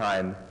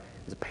summertime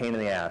is a pain in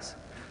the ass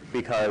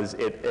because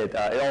it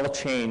all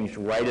changed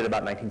right at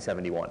about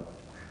 1971.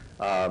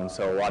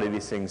 So a lot of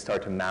these things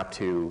start to map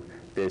to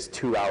this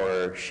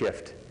 2-hour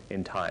shift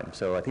in time.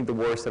 So I think the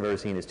worst I've ever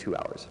seen is 2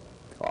 hours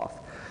off.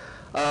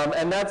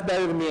 And that's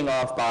better than being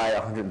off by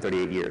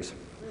 138 years.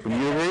 Would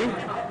you agree?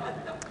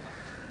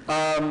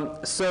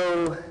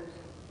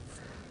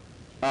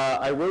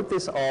 I wrote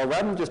this all,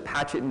 rather than just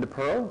patch it into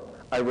Perl,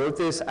 I wrote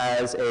this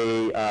as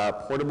a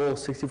portable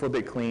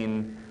 64-bit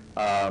clean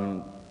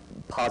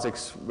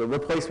POSIX, the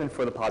replacement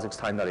for the POSIX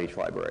time.h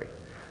library,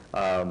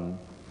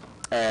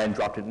 and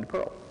dropped it into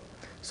Perl.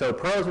 So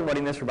Perl has been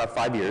running this for about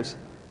 5 years.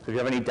 So if you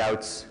have any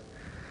doubts,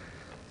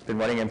 it's been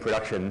running in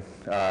production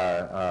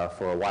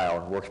for a while.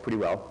 It works pretty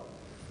well.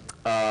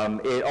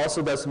 It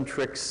also does some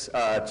tricks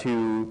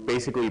to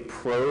basically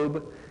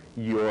probe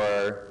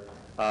your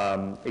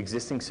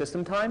existing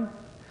system time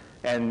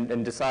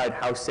and decide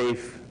how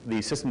safe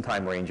the system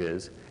time range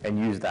is and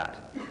use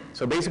that.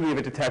 So basically if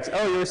it detects,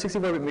 oh, you're a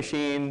 64-bit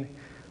machine,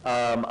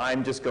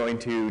 I'm just going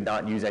to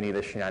not use any of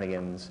the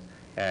shenanigans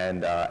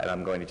and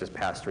I'm going to just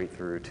pass straight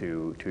through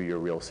to your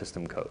real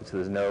system code. So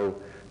there's no,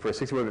 for a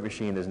 64-bit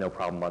machine, there's no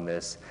problem on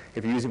this.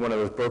 If you're using one of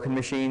those broken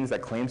machines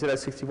that claims it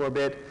as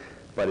 64-bit,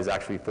 but is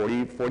actually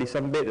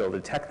 47-bit, it'll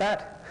detect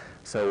that.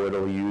 So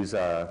it'll use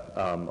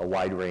a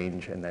wide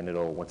range, and then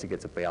it'll, once it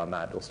gets up beyond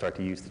that, it'll start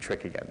to use the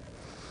trick again.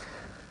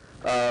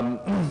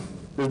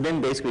 There's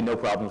been basically no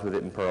problems with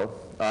it in Perl.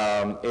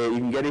 You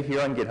can get it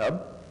here on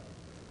GitHub.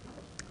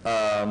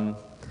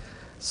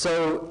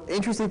 So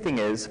interesting thing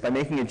is, by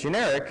making it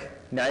generic,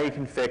 now you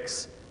can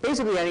fix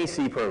basically any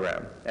C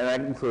program, and that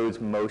includes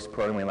most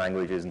programming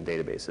languages and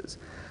databases.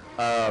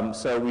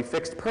 So we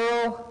fixed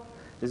Perl.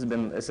 This has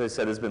been, as I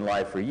said, has been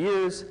live for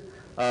years.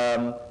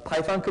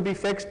 Python could be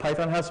fixed.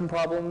 Python has some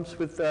problems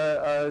with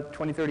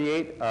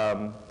 2038.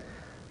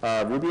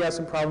 Ruby has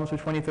some problems with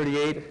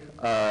 2038.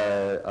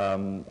 I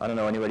don't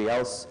know anybody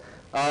else.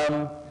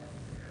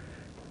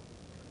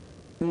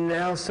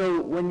 Now,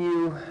 so when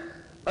you,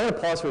 I'm going to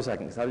pause for a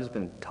second because I've just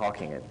been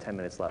talking at 10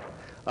 minutes left.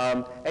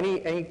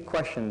 Any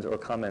questions or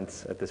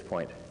comments at this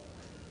point?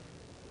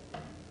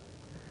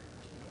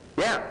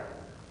 Yeah.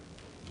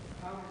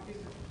 Is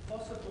it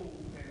possible,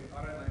 and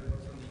I don't know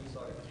what's on the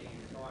inside of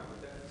GM time,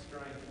 but that's a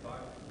strange bug.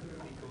 Could it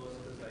be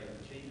because they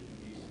cheated and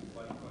used some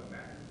floating point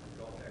math and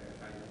got that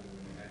occasionally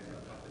when you had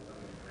stuff that's on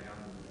the ground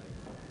and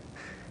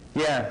things?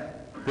 Yeah.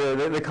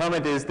 The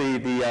comment is the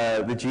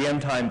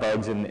GM time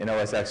bugs in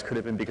OS X could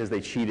have been because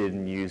they cheated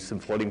and used some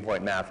floating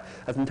point math.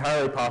 That's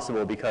entirely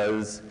possible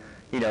because,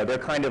 you know, they're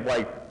kind of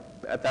like,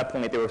 at that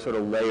point they were sort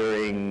of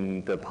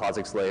layering the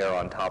POSIX layer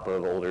on top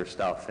of older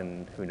stuff,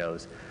 and who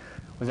knows.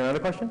 Was there another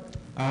question?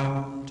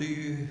 Do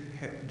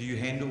you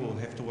handle or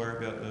have to worry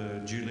about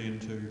the Julian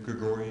to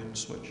Gregorian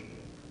switch?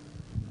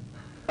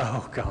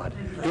 Oh God.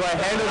 Do I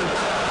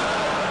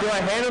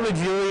handle the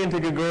Julian to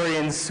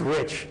Gregorian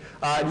switch?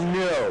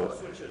 No.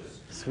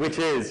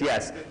 Switches,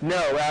 yes. No,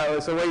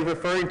 so what you're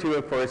referring to,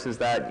 of course, is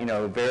that, you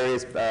know,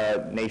 various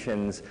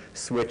nations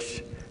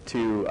switched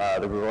to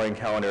the Gregorian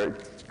calendar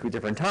at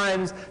different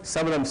times.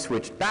 Some of them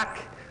switched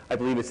back. I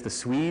believe it's the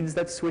Swedes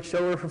that switched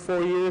over for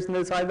 4 years and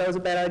decided that was a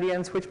bad idea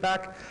and switched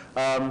back.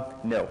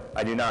 No,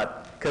 I do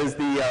not, because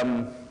the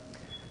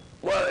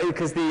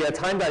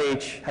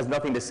time.h has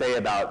nothing to say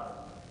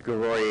about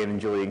Gregorian and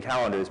Julian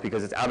calendars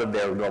because it's out of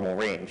their normal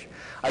range.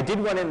 I did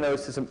run in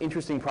those to some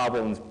interesting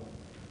problems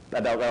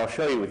that I'll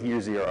show you with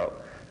year 0.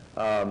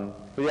 But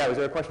yeah, was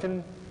there a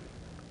question?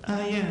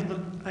 Yeah,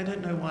 look, I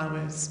don't know why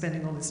we're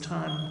spending all this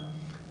time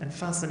and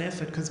fuss and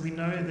effort, because we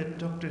know that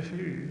Doctor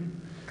Who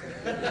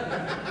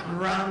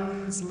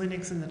runs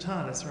Linux in the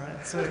TARDIS,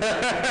 right? So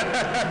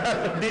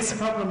this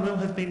problem will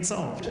have been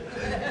solved.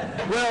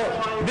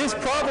 Well, this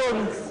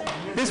problem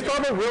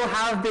will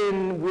have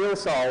been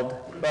solved,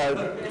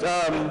 but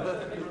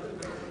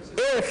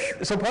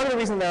so part of the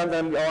reason that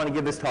I want to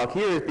give this talk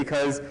here is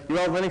because you're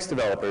all Linux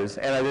developers,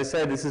 and as I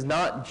said, this is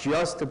not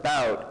just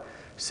about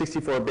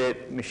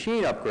 64-bit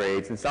machine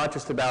upgrades. It's not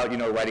just about, you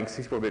know, writing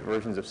 64-bit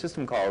versions of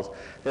system calls.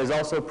 There's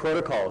also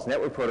protocols,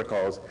 network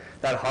protocols,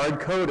 that hard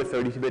code a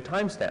 32-bit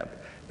timestamp.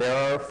 There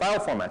are file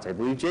formats, I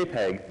believe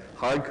JPEG,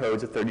 hard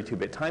codes a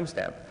 32-bit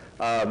timestamp.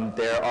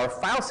 There are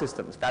file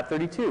systems,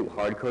 FAT32,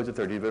 hard codes a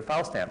 32-bit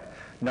file stamp.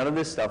 None of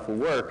this stuff will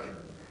work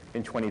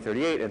in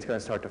 2038, and it's going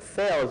to start to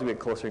fail as we get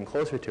closer and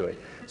closer to it.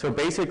 So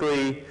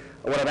basically,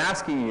 what I'm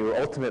asking you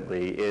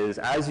ultimately is,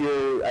 as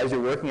you're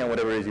working on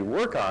whatever it is you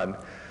work on,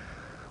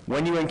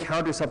 when you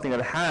encounter something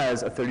that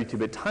has a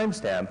 32-bit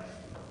timestamp,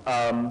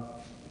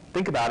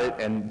 think about it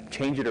and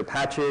change it or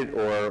patch it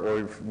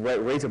or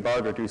raise a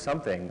bug or do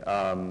something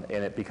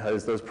in it,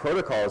 because those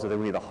protocols are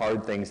really the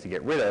hard things to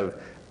get rid of.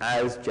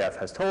 As Jeff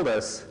has told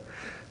us,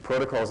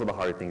 protocols are the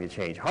hard thing to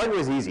change. Hardware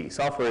is easy.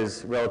 Software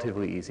is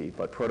relatively easy,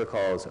 but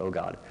protocols, oh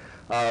God.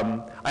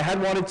 I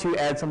had wanted to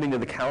add something to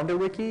the calendar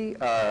wiki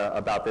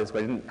about this,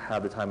 but I didn't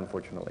have the time,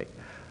 unfortunately.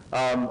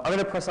 I'm going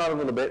to press on a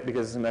little bit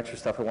because there's some extra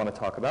stuff I want to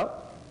talk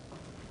about.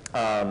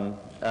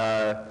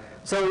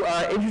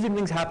 Interesting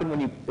things happen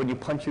when you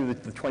punch through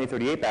the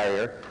 2038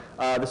 barrier.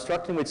 The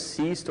struct in which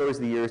C stores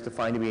the year is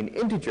defined to be an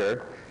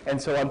integer, and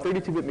so on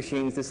 32-bit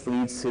machines, this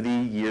leads to the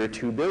year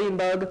 2 billion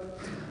bug.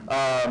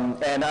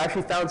 And I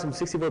actually found some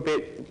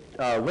 64-bit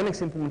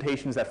Linux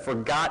implementations that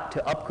forgot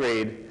to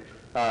upgrade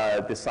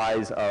the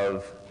size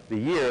of the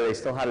year. They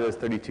still had it as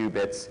 32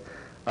 bits.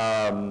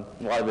 A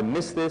lot of them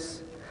missed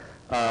this.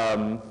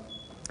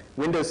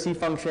 Windows C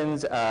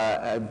functions fail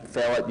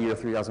at the year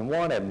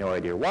 3001. I have no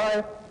idea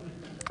why.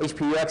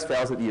 HPUX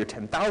fails at the year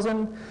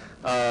 10,000.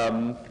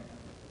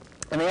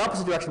 and the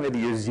opposite direction of the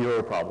year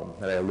 0 problem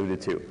that I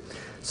alluded to.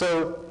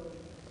 So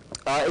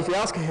if you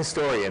ask a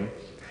historian,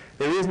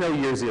 there is no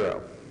year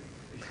 0.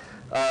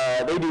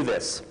 They do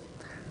this.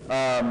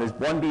 There's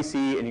 1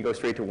 BC and you go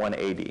straight to 1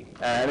 AD.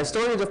 And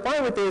historians are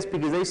fine with this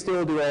because they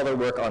still do all their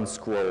work on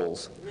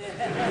scrolls.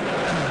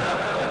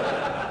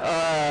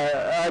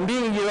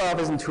 Being a year off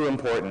isn't too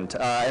important.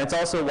 And it's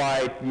also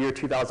why year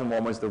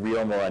 2001 was the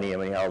real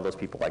millennium and you have all those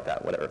people like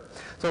that, whatever.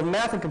 So in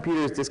math and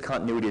computers,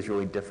 discontinuity is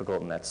really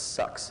difficult and that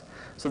sucks.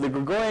 So the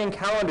Gregorian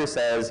calendar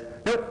says,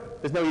 nope,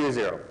 there's no year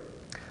 0.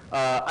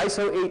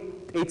 ISO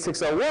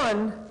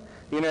 8601,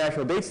 the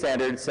International Date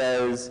Standard,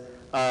 says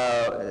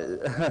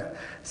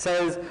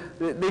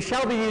they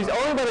shall be used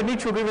only by the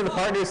mutual agreement of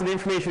the partners in the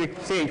information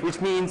exchange, which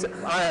means,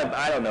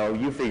 I don't know,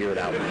 you figure it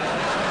out.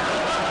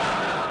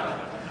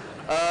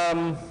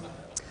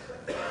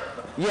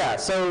 Yeah,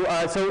 so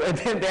and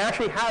then they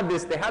actually had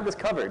this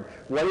covered.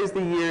 What is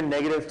the year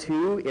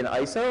 -2 in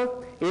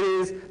ISO? It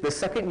is the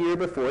second year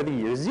before the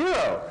year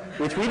 0,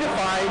 which we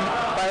defined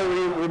by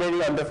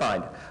remaining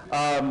undefined.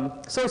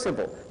 So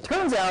simple.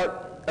 Turns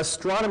out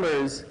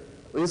astronomers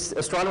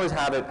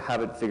have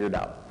it figured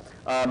out.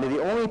 They're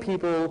the only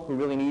people who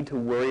really need to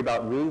worry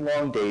about really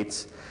long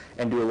dates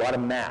and do a lot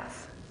of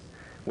math,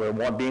 where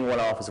being one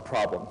off is a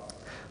problem.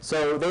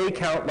 So they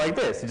count like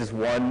this, it's just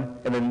 1,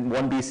 and then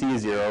 1 BC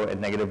is 0, and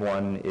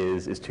 -1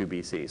 is 2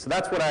 BC. So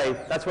that's what I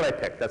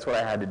picked, that's what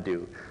I had to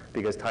do,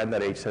 because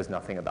time.h says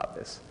nothing about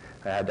this.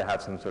 I had to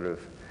have some sort of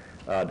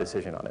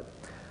decision on it.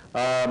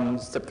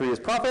 Step 3 is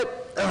profit.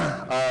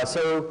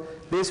 So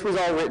this was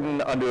all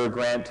written under a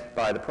grant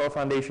by the Pro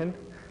Foundation.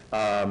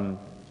 It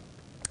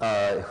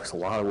was a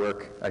lot of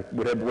work. I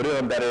would have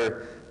done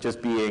better just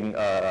being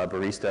a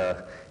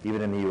barista,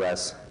 even in the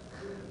US.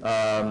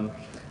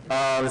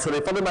 So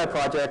they funded my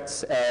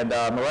projects, and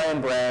Mariah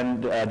and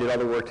Brand did all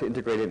the work to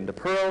integrate it into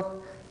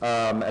Perl.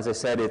 As I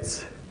said,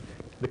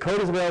 the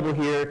code is available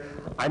here.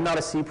 I'm not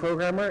a C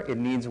programmer. It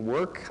needs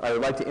work. I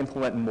would like to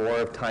implement more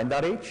of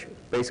time.h.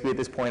 Basically, at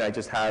this point, I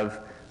just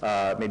have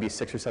maybe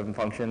 6 or 7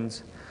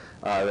 functions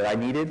that I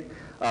needed.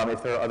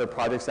 If there are other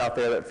projects out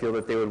there that feel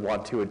that they would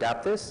want to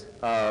adapt this,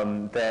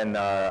 then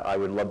I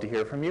would love to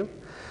hear from you.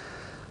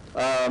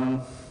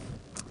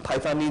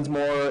 Python needs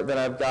more than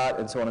I've got,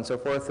 and so on and so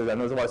forth. I know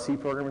there's a lot of C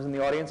programmers in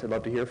the audience. I'd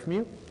love to hear from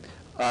you.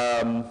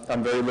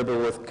 I'm very liberal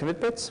with commit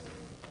bits.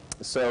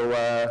 So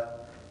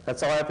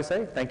that's all I have to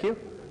say. Thank you.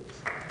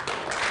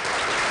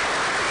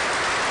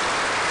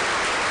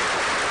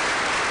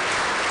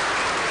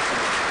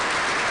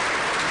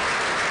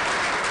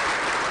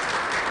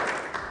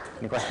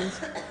 Any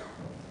questions?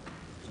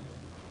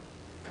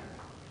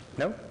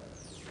 No?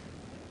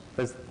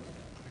 Was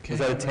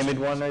that a timid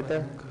one right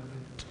there?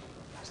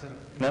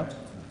 No?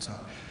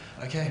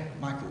 Okay,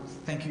 Michael,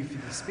 thank you for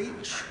your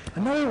speech.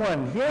 Another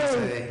one,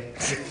 yay!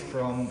 It's a gift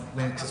from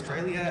Linux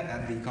Australia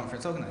and the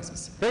conference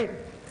organisers. Great,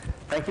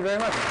 thank you very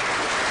much.